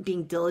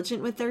being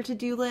diligent with their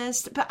to-do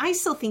list, but I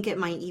still think it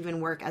might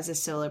even work as a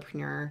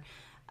solopreneur.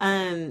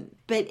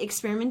 But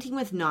experimenting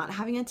with not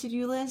having a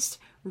to-do list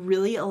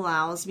really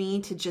allows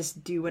me to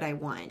just do what I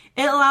want.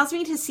 It allows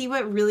me to see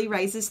what really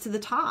rises to the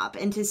top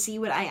and to see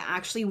what I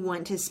actually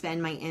want to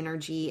spend my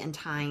energy and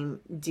time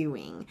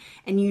doing.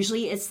 And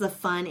usually it's the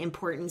fun,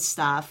 important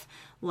stuff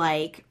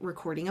like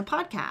recording a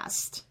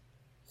podcast.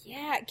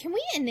 Yeah, can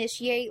we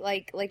initiate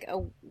like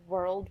a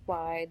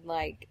worldwide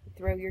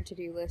throw your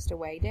to-do list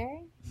away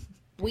day?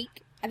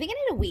 Week? I think I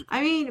need a week.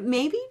 I mean,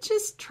 maybe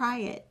just try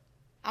it.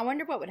 I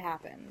wonder what would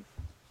happen.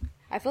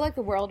 I feel like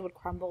the world would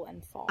crumble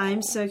and fall.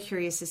 I'm so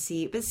curious to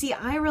see. But see,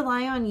 I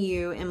rely on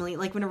you, Emily,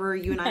 like whenever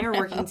you and I are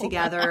working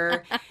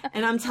together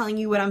and I'm telling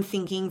you what I'm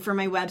thinking for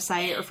my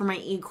website or for my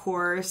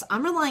e-course,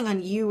 I'm relying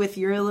on you with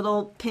your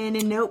little pen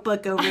and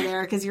notebook over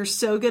there because you're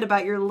so good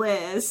about your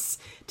lists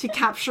to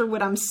capture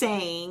what I'm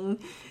saying.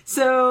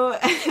 So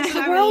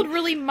the world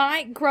really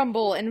might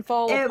crumble and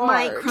fall apart. It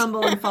might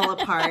crumble and fall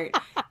apart.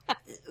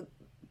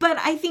 But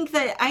I think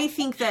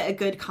that a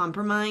good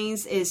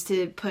compromise is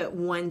to put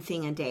one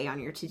thing a day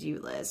on your to-do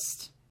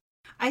list.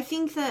 I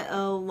think that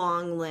a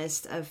long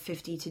list of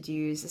 50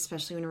 to-dos,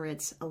 especially when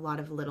it's a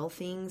lot of little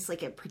things,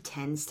 like it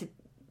pretends to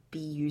be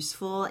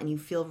useful and you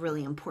feel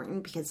really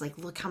important because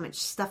look how much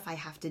stuff I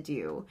have to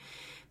do.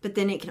 But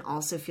then it can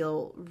also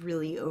feel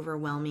really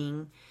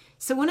overwhelming.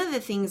 So one of the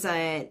things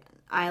that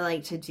I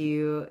like to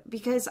do,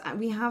 because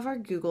we have our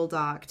Google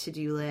Doc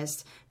to-do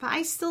list, but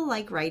I still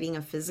like writing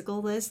a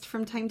physical list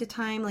from time to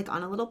time, like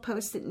on a little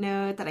Post-it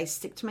note that I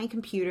stick to my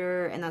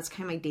computer, and that's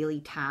kind of my daily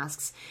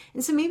tasks.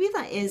 And so maybe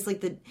that is like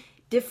the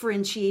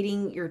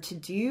differentiating your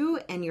to-do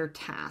and your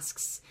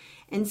tasks.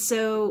 And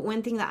so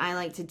one thing that I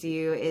like to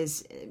do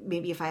is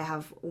maybe if I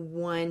have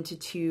 1 to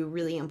 2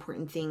 really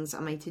important things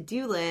on my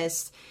to-do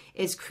list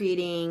is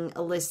creating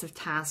a list of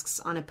tasks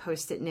on a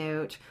Post-it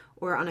note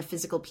or on a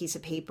physical piece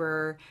of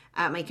paper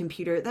at my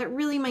computer that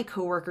really my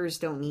coworkers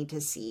don't need to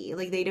see.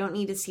 Like they don't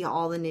need to see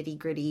all the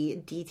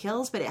nitty-gritty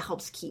details, but it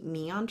helps keep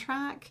me on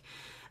track.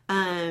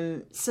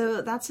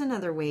 So that's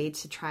another way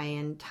to try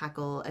and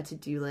tackle a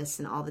to-do list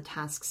and all the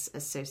tasks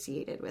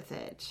associated with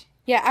it.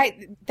 Yeah,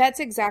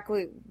 that's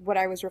exactly what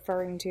I was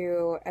referring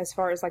to as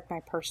far as my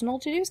personal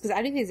to-dos, because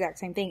I do the exact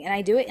same thing, and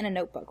I do it in a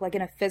notebook, like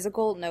in a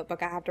physical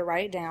notebook. I have to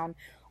write it down.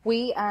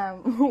 We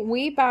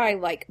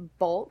buy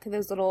bulk,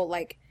 those little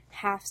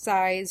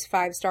half-size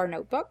 5-star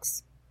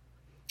notebooks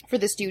for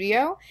the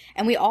studio,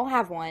 and we all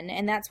have one,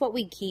 and that's what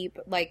we keep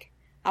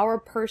our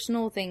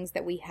personal things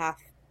that we have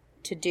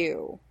to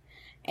do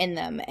in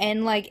them.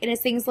 And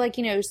it's things like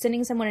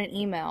sending someone an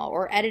email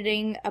or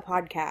editing a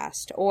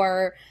podcast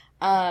or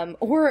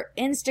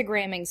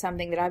Instagramming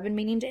something that I've been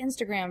meaning to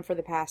Instagram for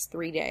the past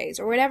 3 days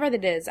or whatever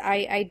that is.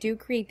 I do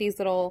create these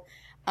little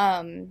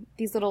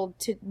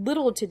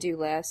to-do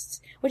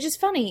lists, which is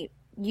funny.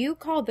 You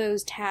call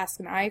those tasks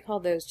and I call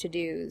those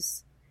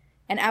to-dos.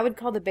 And I would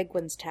call the big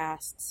ones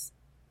tasks.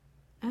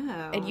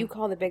 Oh. And you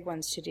call the big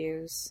ones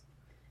to-dos.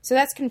 So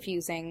that's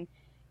confusing.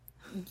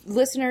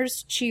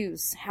 Listeners,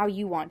 choose how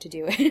you want to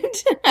do it.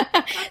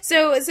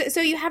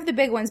 So you have the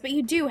big ones, but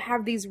you do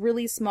have these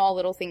really small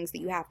little things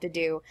that you have to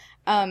do.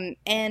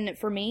 And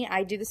for me,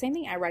 I do the same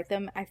thing.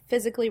 I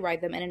physically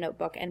write them in a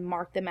notebook and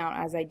mark them out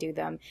as I do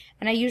them.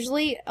 And I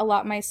usually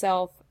allot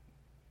myself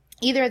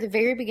either at the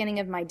very beginning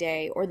of my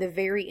day or the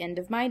very end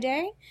of my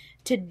day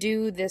to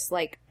do this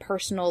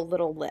personal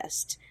little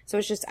list. So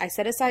it's just, I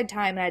set aside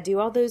time and I do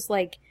all those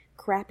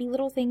crappy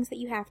little things that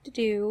you have to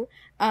do.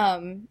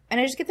 And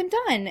I just get them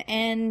done.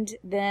 And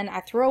then I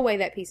throw away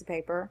that piece of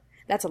paper.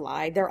 That's a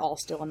lie. They're all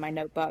still in my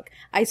notebook.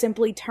 I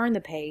simply turn the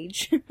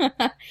page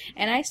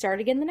and I start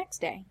again the next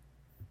day.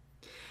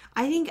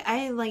 I think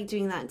I like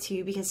doing that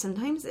too, because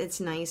sometimes it's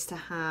nice to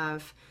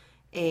have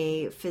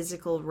a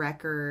physical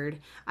record.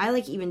 I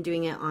like even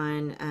doing it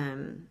on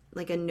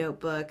a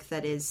notebook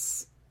that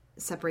is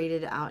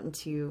separated out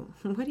into,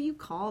 what do you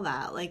call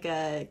that? Like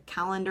a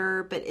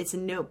calendar, but it's a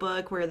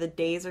notebook where the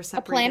days are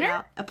separated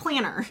out. A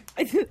planner.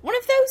 One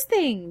of those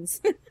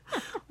things.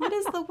 What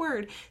is the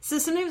word? So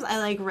sometimes I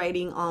like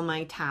writing all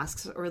my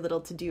tasks or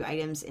little to-do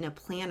items in a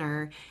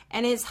planner,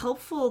 and it's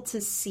helpful to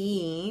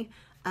see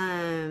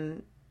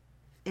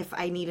if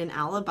I need an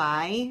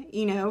alibi,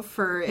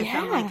 for if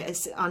I'm like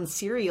on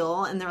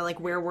Serial and they're like,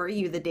 where were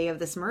you the day of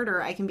this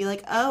murder? I can be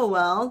like, oh,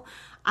 well,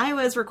 I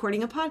was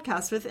recording a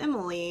podcast with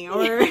Emily,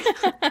 or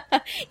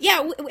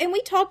yeah, and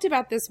we talked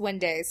about this one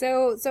day.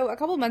 So a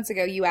couple of months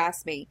ago, you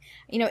asked me,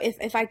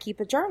 if I keep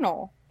a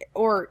journal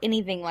or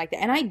anything like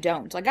that, and I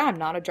don't. Like, I'm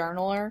not a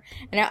journaler,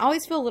 and I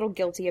always feel a little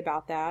guilty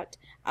about that.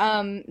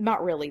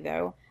 Not really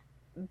though.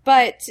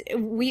 But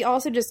we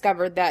also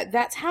discovered that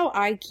that's how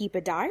I keep a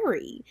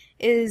diary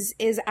is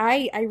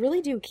I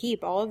really do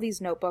keep all of these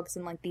notebooks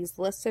and like these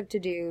lists of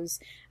to-dos,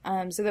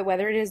 so that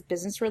whether it is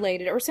business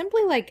related or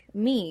simply like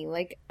me,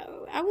 like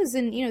I was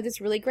in,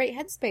 this really great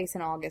headspace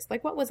in August.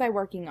 Like, what was I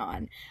working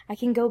on? I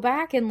can go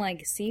back and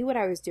like see what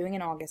I was doing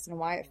in August and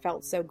why it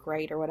felt so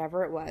great or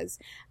whatever it was.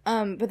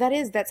 But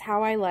that's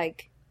how I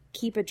like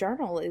keep a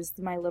journal, is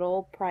my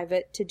little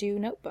private to-do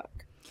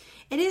notebook.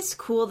 It is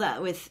cool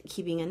that with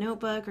keeping a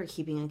notebook or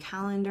keeping a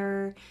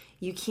calendar,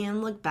 you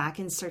can look back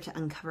and start to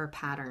uncover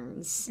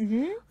patterns.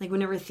 Mm-hmm. Like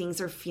whenever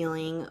things are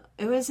feeling,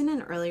 it was in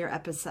an earlier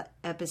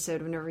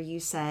episode whenever you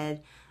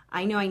said,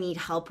 I know I need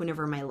help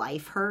whenever my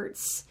life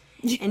hurts.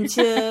 And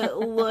to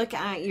look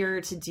at your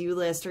to-do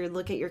list or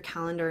look at your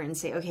calendar and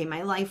say, okay,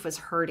 my life was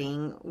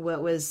hurting. What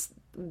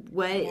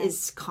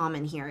is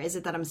common here? Is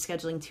it that I'm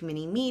scheduling too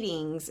many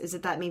meetings? Is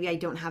it that maybe I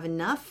don't have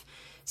enough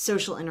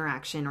social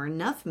interaction or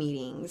enough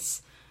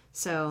meetings?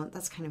 So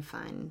that's kind of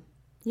fun.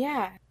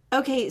 Yeah.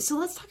 Okay, so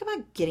let's talk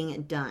about getting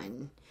it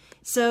done.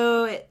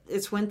 So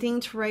it's one thing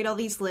to write all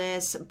these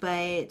lists,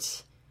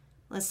 but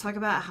let's talk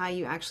about how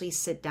you actually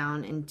sit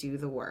down and do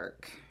the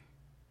work.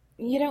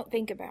 You don't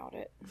think about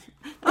it.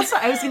 That's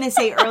what I was going to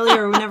say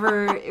earlier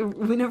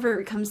whenever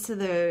it comes to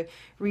the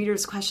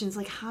readers' questions,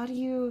 like how do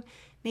you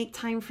make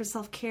time for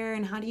self-care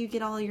and how do you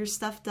get all your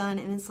stuff done?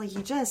 And it's like,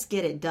 you just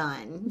get it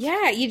done.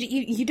 Yeah,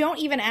 you don't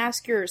even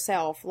ask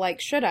yourself, like,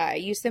 should I?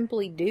 You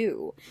simply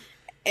do.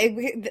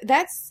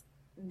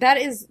 That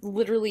is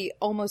literally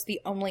almost the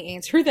only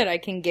answer that I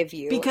can give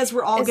you. Because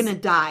we're all going to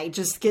die.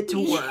 Just get to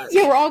work.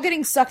 Yeah, we're all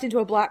getting sucked into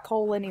a black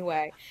hole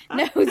anyway.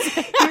 No,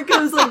 here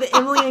comes like the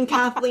Emily and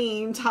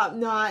Kathleen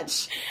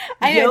top-notch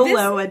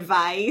YOLO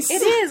advice.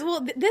 It is.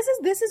 Well,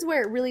 this is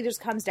where it really just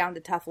comes down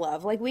to tough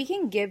love. Like, we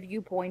can give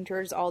you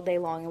pointers all day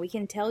long, and we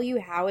can tell you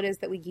how it is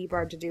that we keep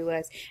our to-do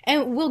list,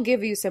 and we'll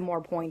give you some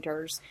more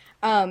pointers,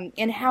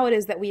 and how it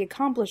is that we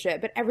accomplish it.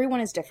 But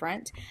everyone is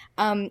different.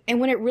 And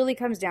when it really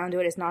comes down to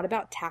it, it's not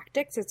about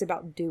tactics. It's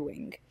about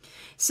doing.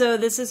 So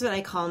this is what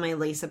I call my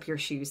lace up your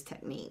shoes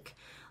technique.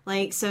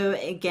 Like, so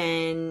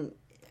again,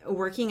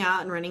 working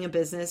out and running a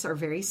business are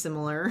very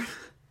similar.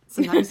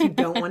 Sometimes you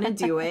don't want to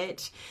do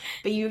it,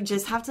 but you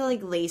just have to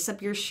like lace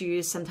up your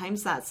shoes.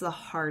 Sometimes that's the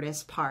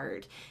hardest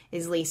part,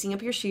 is lacing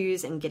up your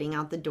shoes and getting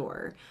out the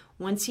door.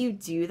 Once you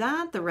do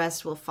that, the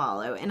rest will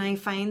follow. And I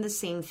find the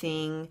same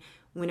thing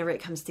whenever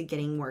it comes to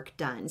getting work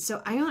done.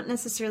 So I don't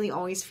necessarily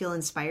always feel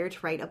inspired to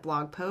write a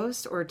blog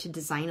post or to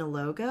design a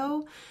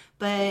logo,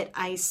 but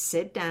I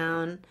sit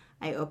down,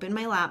 I open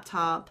my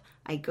laptop,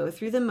 I go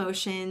through the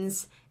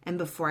motions, and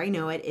before I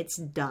know it, it's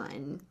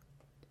done.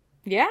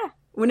 Yeah.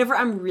 Whenever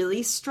I'm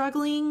really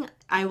struggling,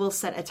 I will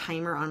set a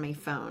timer on my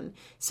phone.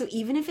 So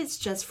even if it's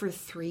just for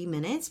 3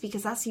 minutes,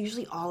 because that's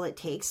usually all it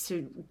takes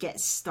to get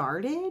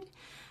started,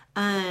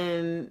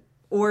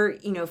 or,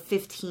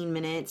 15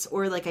 minutes,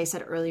 or like I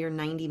said earlier,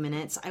 90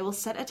 minutes, I will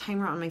set a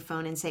timer on my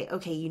phone and say,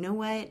 okay, you know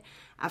what?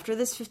 After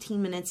this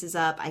 15 minutes is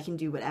up, I can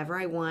do whatever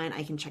I want.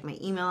 I can check my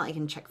email. I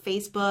can check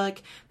Facebook.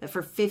 But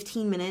for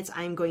 15 minutes,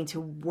 I'm going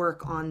to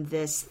work on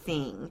this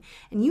thing.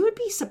 And you would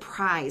be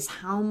surprised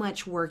how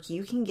much work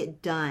you can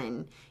get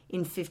done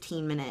in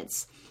 15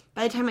 minutes.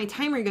 By the time my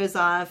timer goes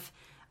off,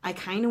 I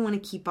kind of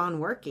want to keep on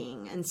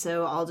working. And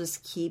so I'll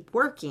just keep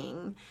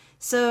working.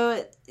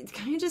 So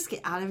kind of just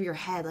get out of your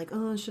head, like,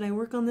 oh, should I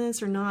work on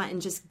this or not?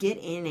 And just get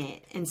in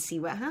it and see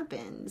what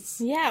happens.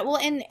 Yeah, well,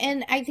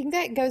 and I think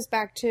that goes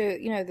back to,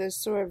 those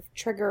sort of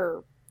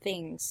trigger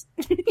things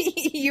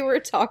you were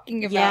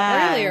talking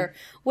about earlier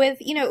with,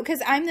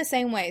 because I'm the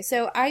same way.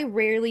 So I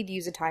rarely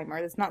use a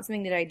timer. That's not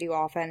something that I do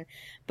often,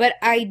 but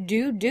I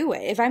do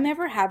it. If I'm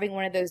ever having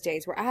one of those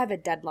days where I have a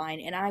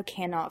deadline and I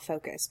cannot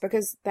focus,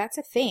 because that's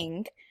a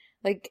thing,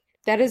 like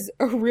that is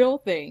a real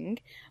thing.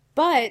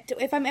 But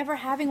if I'm ever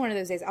having one of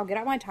those days, I'll get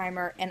out my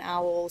timer and I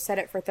will set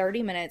it for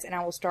 30 minutes and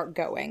I will start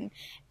going.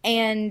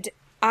 And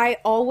I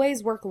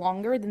always work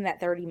longer than that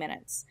 30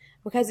 minutes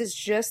because it's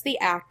just the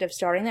act of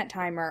starting that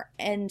timer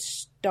and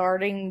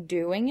starting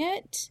doing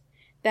it.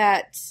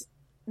 That's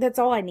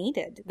all I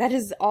needed. That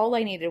is all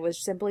I needed,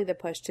 was simply the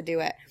push to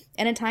do it.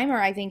 And a timer,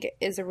 I think,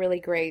 is a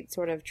really great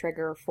sort of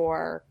trigger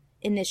for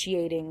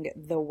initiating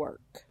the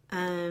work.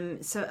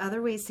 So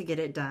other ways to get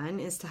it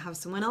done is to have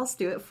someone else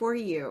do it for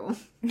you.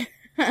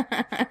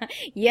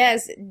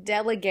 Yes,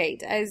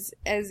 delegate. As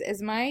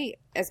my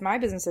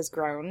business has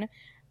grown,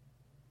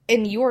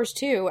 and yours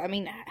too. I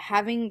mean,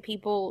 having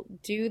people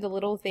do the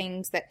little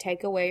things that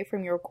take away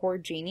from your core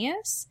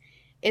genius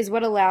is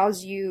what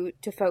allows you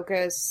to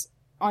focus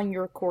on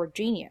your core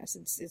genius.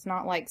 It's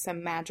not like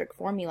some magic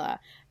formula.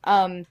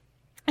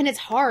 And it's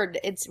hard.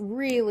 It's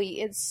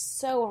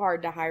so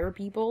hard to hire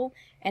people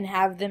and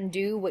have them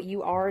do what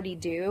you already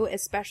do,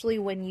 especially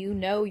when you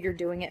know you're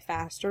doing it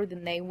faster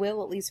than they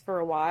will, at least for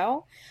a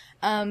while.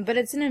 But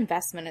it's an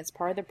investment. It's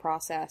part of the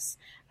process.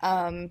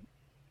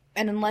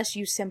 And unless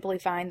you simply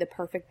find the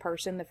perfect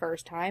person the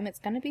first time, it's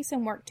going to be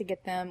some work to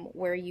get them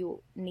where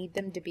you need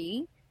them to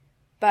be.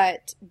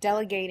 But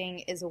delegating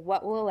is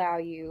what will allow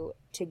you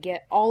to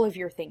get all of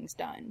your things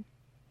done.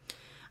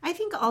 I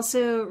think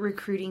also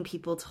recruiting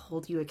people to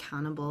hold you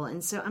accountable.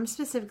 And so I'm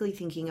specifically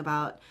thinking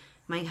about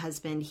my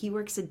husband. He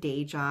works a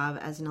day job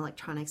as an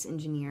electronics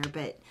engineer,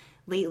 but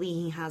lately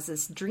he has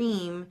this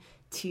dream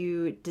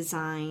to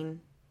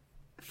design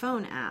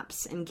phone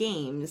apps and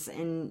games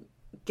and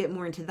get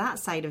more into that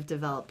side of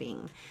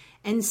developing.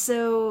 And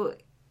so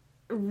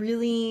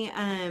really,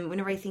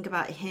 whenever I think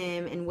about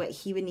him and what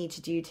he would need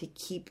to do to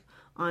keep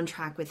on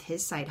track with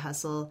his side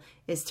hustle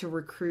is to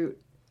recruit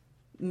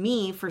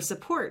me for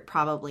support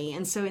probably.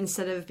 And so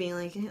instead of being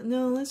like,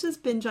 no, let's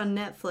just binge on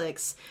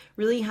Netflix,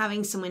 really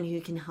having someone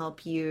who can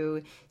help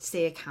you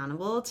stay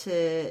accountable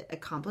to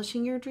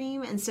accomplishing your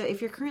dream. And so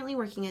if you're currently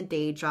working a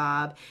day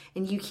job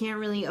and you can't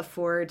really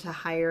afford to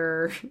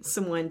hire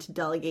someone to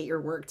delegate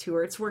your work to,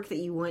 or it's work that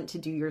you want to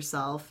do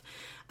yourself,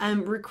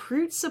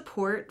 recruit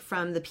support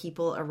from the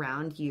people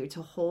around you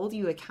to hold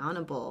you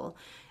accountable.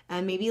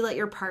 And maybe let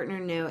your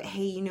partner know,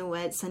 hey, you know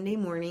what, Sunday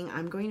morning,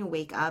 I'm going to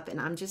wake up and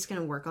I'm just going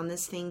to work on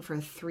this thing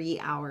for 3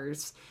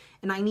 hours.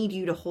 And I need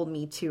you to hold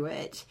me to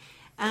it.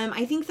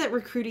 I think that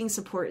recruiting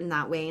support in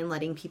that way and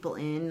letting people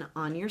in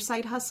on your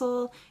side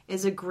hustle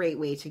is a great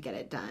way to get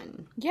it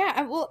done.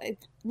 Yeah, well,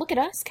 look at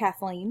us,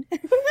 Kathleen.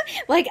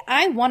 Like,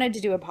 I wanted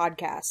to do a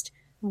podcast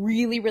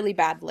really, really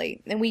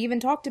badly. And we even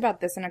talked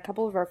about this in a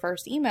couple of our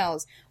first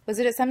emails. Was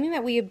it something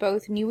that we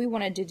both knew we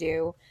wanted to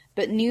do,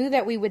 but knew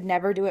that we would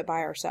never do it by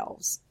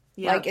ourselves?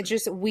 Yep. Like, it's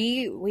just,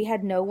 we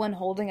had no one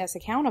holding us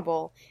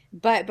accountable,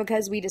 but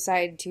because we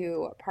decided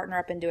to partner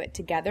up and do it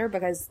together,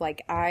 because,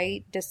 like,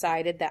 I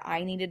decided that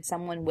I needed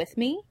someone with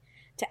me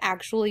to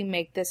actually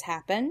make this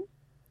happen,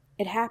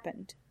 it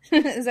happened. So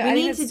I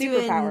think it's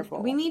super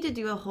powerful. We need to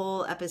do a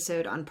whole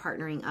episode on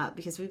partnering up,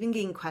 because we've been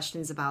getting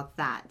questions about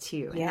that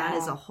too. And that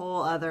is a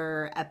whole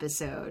other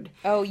episode.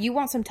 Oh, you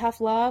want some tough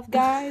love,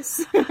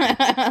 guys?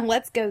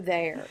 Let's go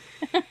there.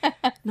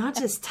 Not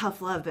just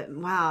tough love, but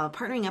wow,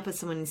 partnering up with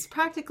someone is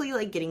practically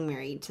like getting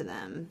married to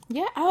them.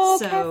 Yeah. Oh,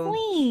 so,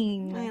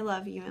 Kathleen. I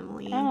love you,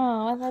 Emily.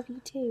 Oh, I love you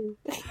too.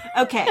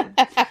 Okay.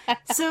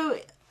 So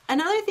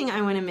another thing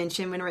I want to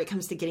mention whenever it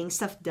comes to getting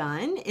stuff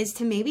done is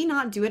to maybe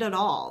not do it at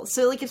all.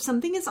 So like if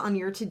something is on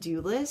your to-do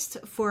list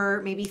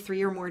for maybe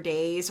 3 or more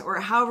days or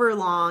however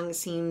long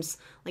seems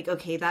like,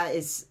 okay, that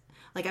is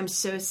like, I'm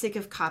so sick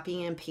of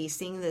copying and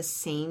pasting the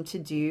same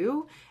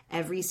to-do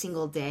every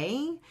single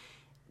day,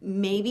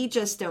 maybe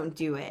just don't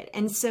do it.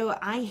 And so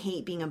I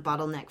hate being a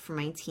bottleneck for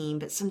my team,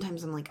 but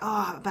sometimes I'm like,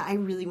 oh, but I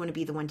really want to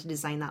be the one to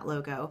design that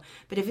logo.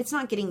 But if it's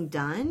not getting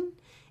done,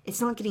 it's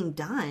not getting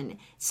done.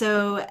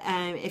 So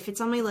if it's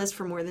on my list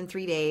for more than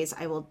 3 days,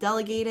 I will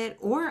delegate it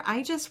or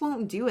I just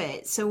won't do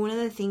it. So one of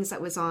the things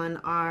that was on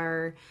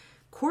our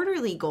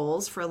quarterly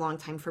goals for a long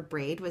time for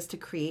Braid was to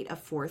create a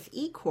 4th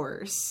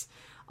e-course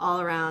all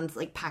around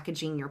like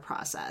packaging your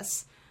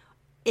process.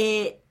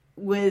 It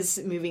was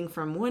moving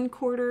from one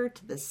quarter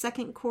to the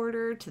second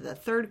quarter to the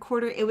third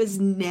quarter. It was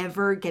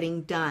never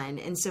getting done.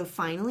 And so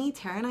finally,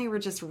 Tara and I were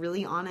just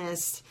really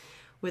honest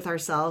with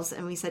ourselves,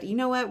 and we said, you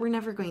know what, we're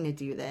never going to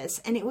do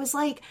this. And it was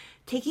like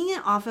taking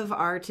it off of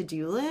our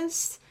to-do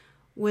list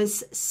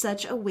was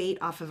such a weight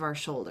off of our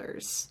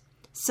shoulders.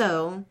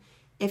 So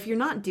if you're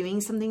not doing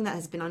something that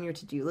has been on your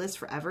to-do list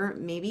forever,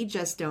 maybe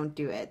just don't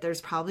do it.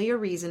 There's probably a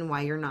reason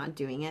why you're not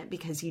doing it,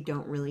 because you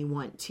don't really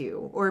want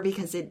to, or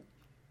because it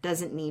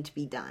doesn't need to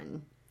be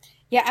done.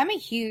 Yeah, I'm a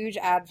huge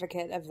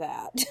advocate of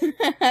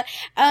that.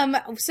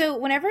 So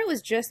whenever it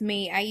was just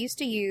me, I used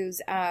to use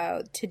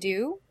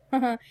To-Do.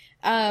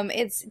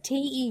 It's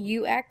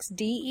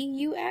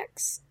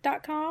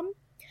TEUXDEUX.com.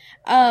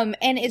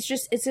 And it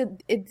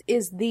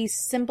is the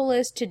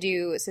simplest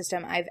to-do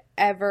system I've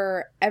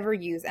ever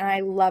used, and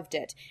I loved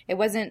it. It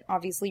wasn't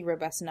obviously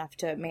robust enough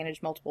to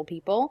manage multiple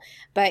people,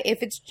 but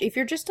if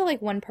you're just a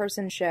like one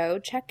person show,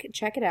 check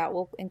it out.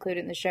 We'll include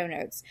it in the show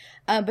notes.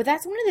 But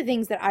that's one of the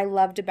things that I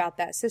loved about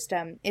that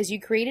system is you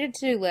created a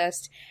to-do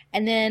list,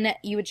 and then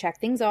you would check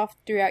things off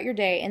throughout your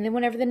day, and then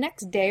whenever the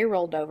next day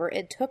rolled over,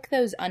 it took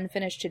those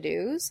unfinished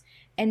to-dos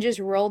and just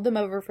rolled them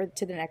over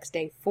to the next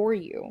day for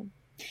you.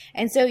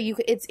 And so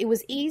it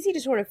was easy to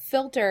sort of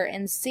filter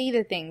and see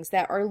the things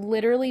that are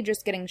literally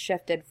just getting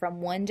shifted from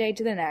one day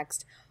to the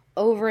next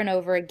over and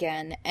over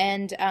again.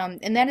 And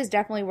that is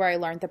definitely where I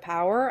learned the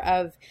power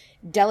of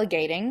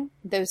delegating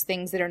those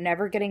things that are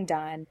never getting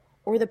done,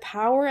 or the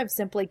power of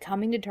simply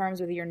coming to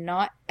terms with you're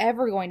not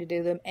ever going to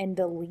do them and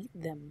delete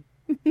them.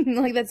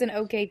 Like, that's an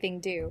okay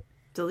thing too.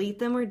 Delete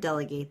them or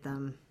delegate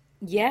them.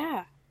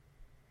 Yeah.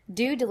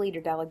 Do delete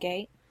or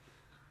delegate.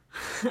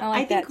 I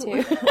like that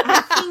too.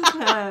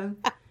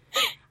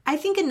 I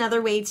think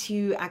another way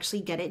to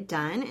actually get it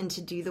done and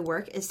to do the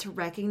work is to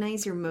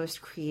recognize your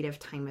most creative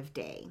time of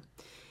day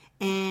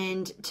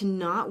and to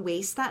not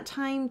waste that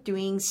time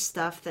doing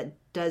stuff that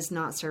does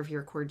not serve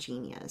your core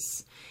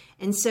genius.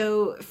 And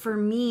so for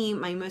me,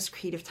 my most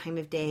creative time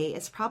of day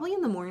is probably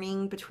in the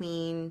morning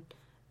between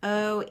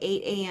 8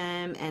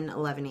 a.m. and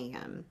 11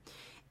 a.m.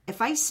 If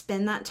I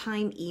spend that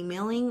time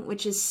emailing,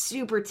 which is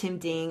super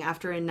tempting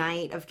after a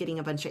night of getting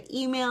a bunch of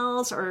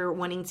emails or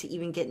wanting to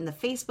even get in the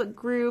Facebook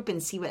group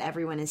and see what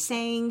everyone is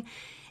saying,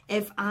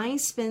 if I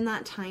spend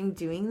that time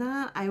doing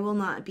that, I will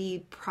not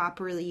be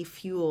properly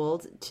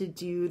fueled to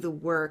do the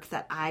work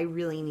that I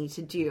really need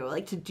to do,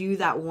 like to do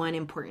that one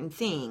important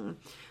thing,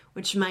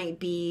 which might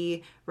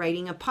be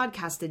writing a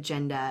podcast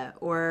agenda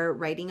or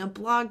writing a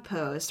blog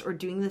post or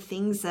doing the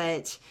things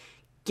that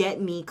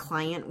get me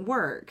client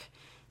work.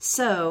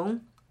 So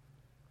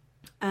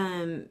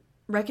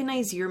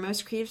recognize your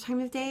most creative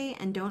time of day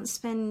and don't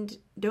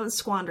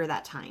squander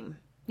that time.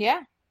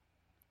 Yeah,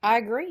 I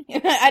agree.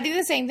 I do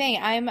the same thing.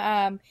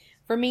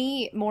 For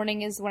me,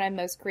 morning is when I'm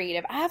most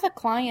creative. I have a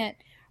client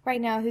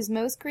right now whose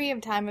most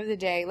creative time of the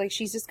day, like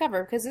she's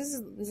discovered, because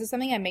this is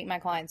something I make my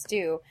clients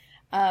do,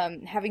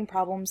 having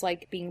problems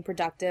like being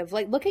productive.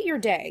 Like, look at your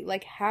day.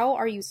 Like, how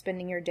are you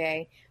spending your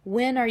day?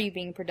 When are you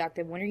being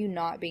productive? When are you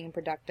not being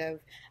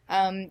productive?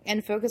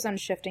 And focus on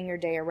shifting your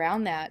day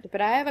around that.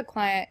 But I have a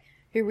client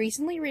who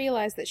recently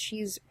realized that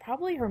she's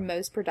probably her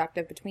most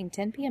productive between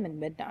 10 p.m. and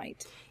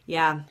midnight.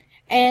 Yeah.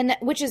 And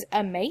which is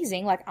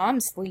amazing. Like, I'm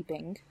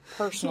sleeping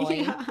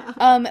personally.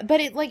 Yeah.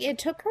 But it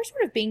took her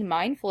sort of being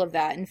mindful of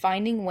that and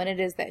finding when it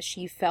is that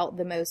she felt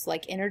the most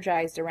like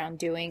energized around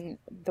doing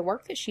the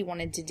work that she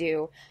wanted to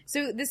do.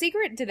 So the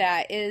secret to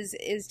that is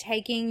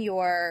taking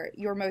your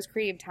most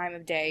creative time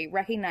of day,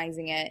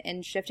 recognizing it,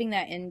 and shifting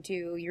that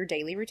into your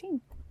daily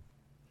routine.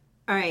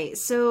 All right.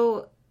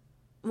 So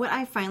what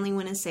I finally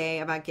want to say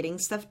about getting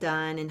stuff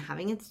done and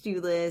having a to-do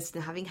list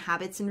and having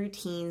habits and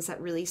routines that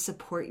really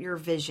support your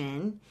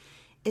vision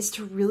is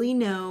to really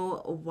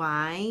know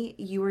why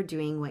you are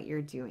doing what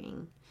you're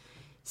doing.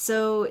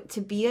 So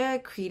to be a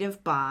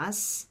creative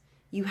boss,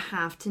 you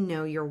have to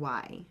know your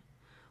why.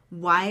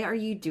 Why are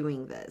you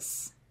doing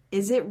this?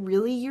 Is it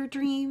really your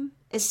dream?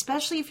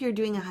 Especially if you're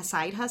doing a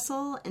side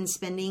hustle and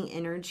spending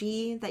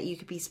energy that you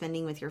could be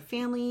spending with your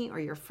family or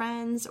your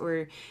friends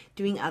or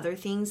doing other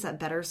things that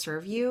better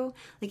serve you.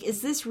 Like,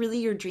 is this really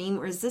your dream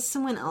or is this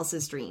someone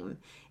else's dream?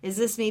 Is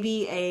this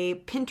maybe a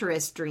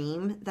Pinterest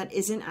dream that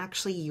isn't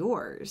actually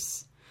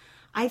yours?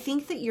 I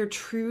think that your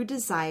true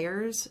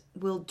desires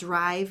will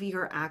drive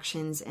your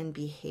actions and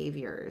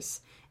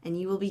behaviors, and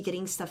you will be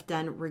getting stuff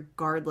done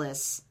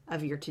regardless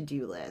of your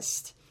to-do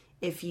list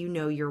if you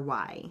know your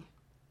why.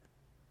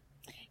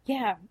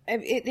 Yeah,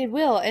 it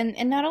will.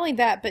 And not only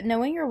that, but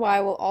knowing your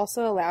why will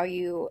also allow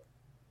you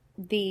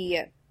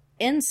the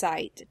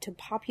insight to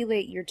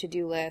populate your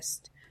to-do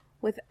list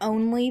with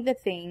only the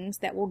things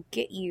that will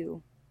get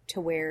you to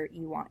where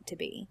you want to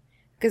be.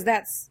 Because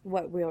that's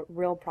what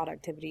real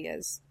productivity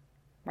is.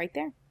 Right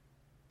there.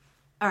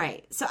 All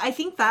right. So I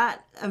think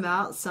that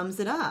about sums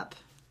it up.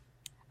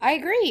 I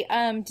agree.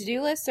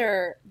 To-do lists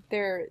they're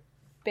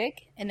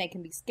big and they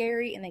can be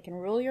scary and they can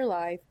rule your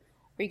life,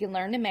 or you can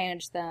learn to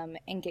manage them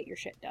and get your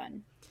shit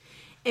done.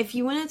 If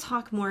you want to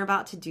talk more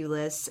about to-do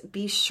lists,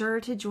 be sure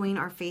to join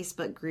our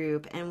Facebook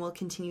group and we'll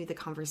continue the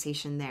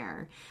conversation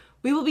there.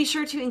 We will be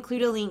sure to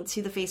include a link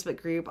to the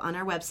Facebook group on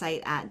our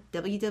website at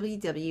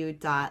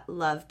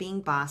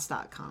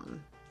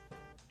www.lovebeingboss.com.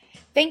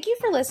 Thank you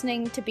for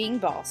listening to Being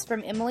Boss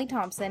from Emily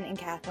Thompson and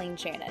Kathleen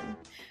Shannon.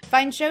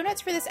 Find show notes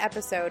for this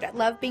episode at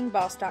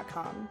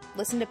lovebeingboss.com.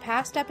 Listen to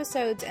past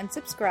episodes and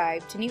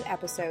subscribe to new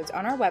episodes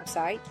on our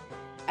website,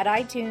 at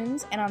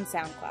iTunes, and on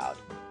SoundCloud.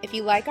 If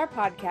you like our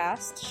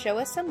podcast, show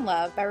us some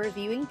love by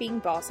reviewing Being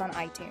Boss on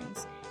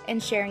iTunes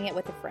and sharing it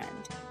with a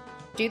friend.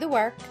 Do the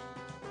work,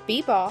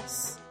 be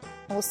boss,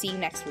 and we'll see you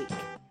next week.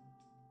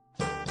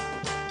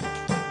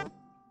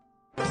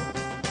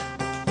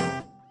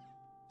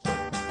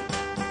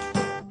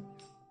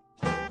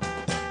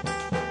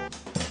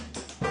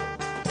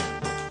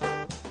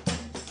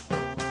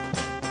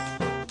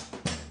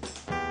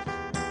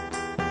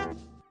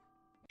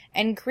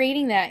 And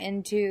creating that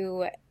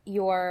into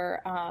your,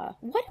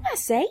 what am I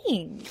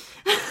saying?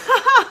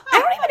 I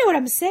don't even know what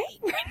I'm saying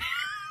right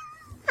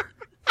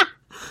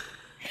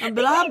now.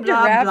 Blah,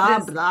 blah, blah,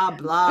 blah,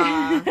 blah.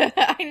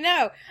 I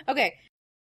know. Okay,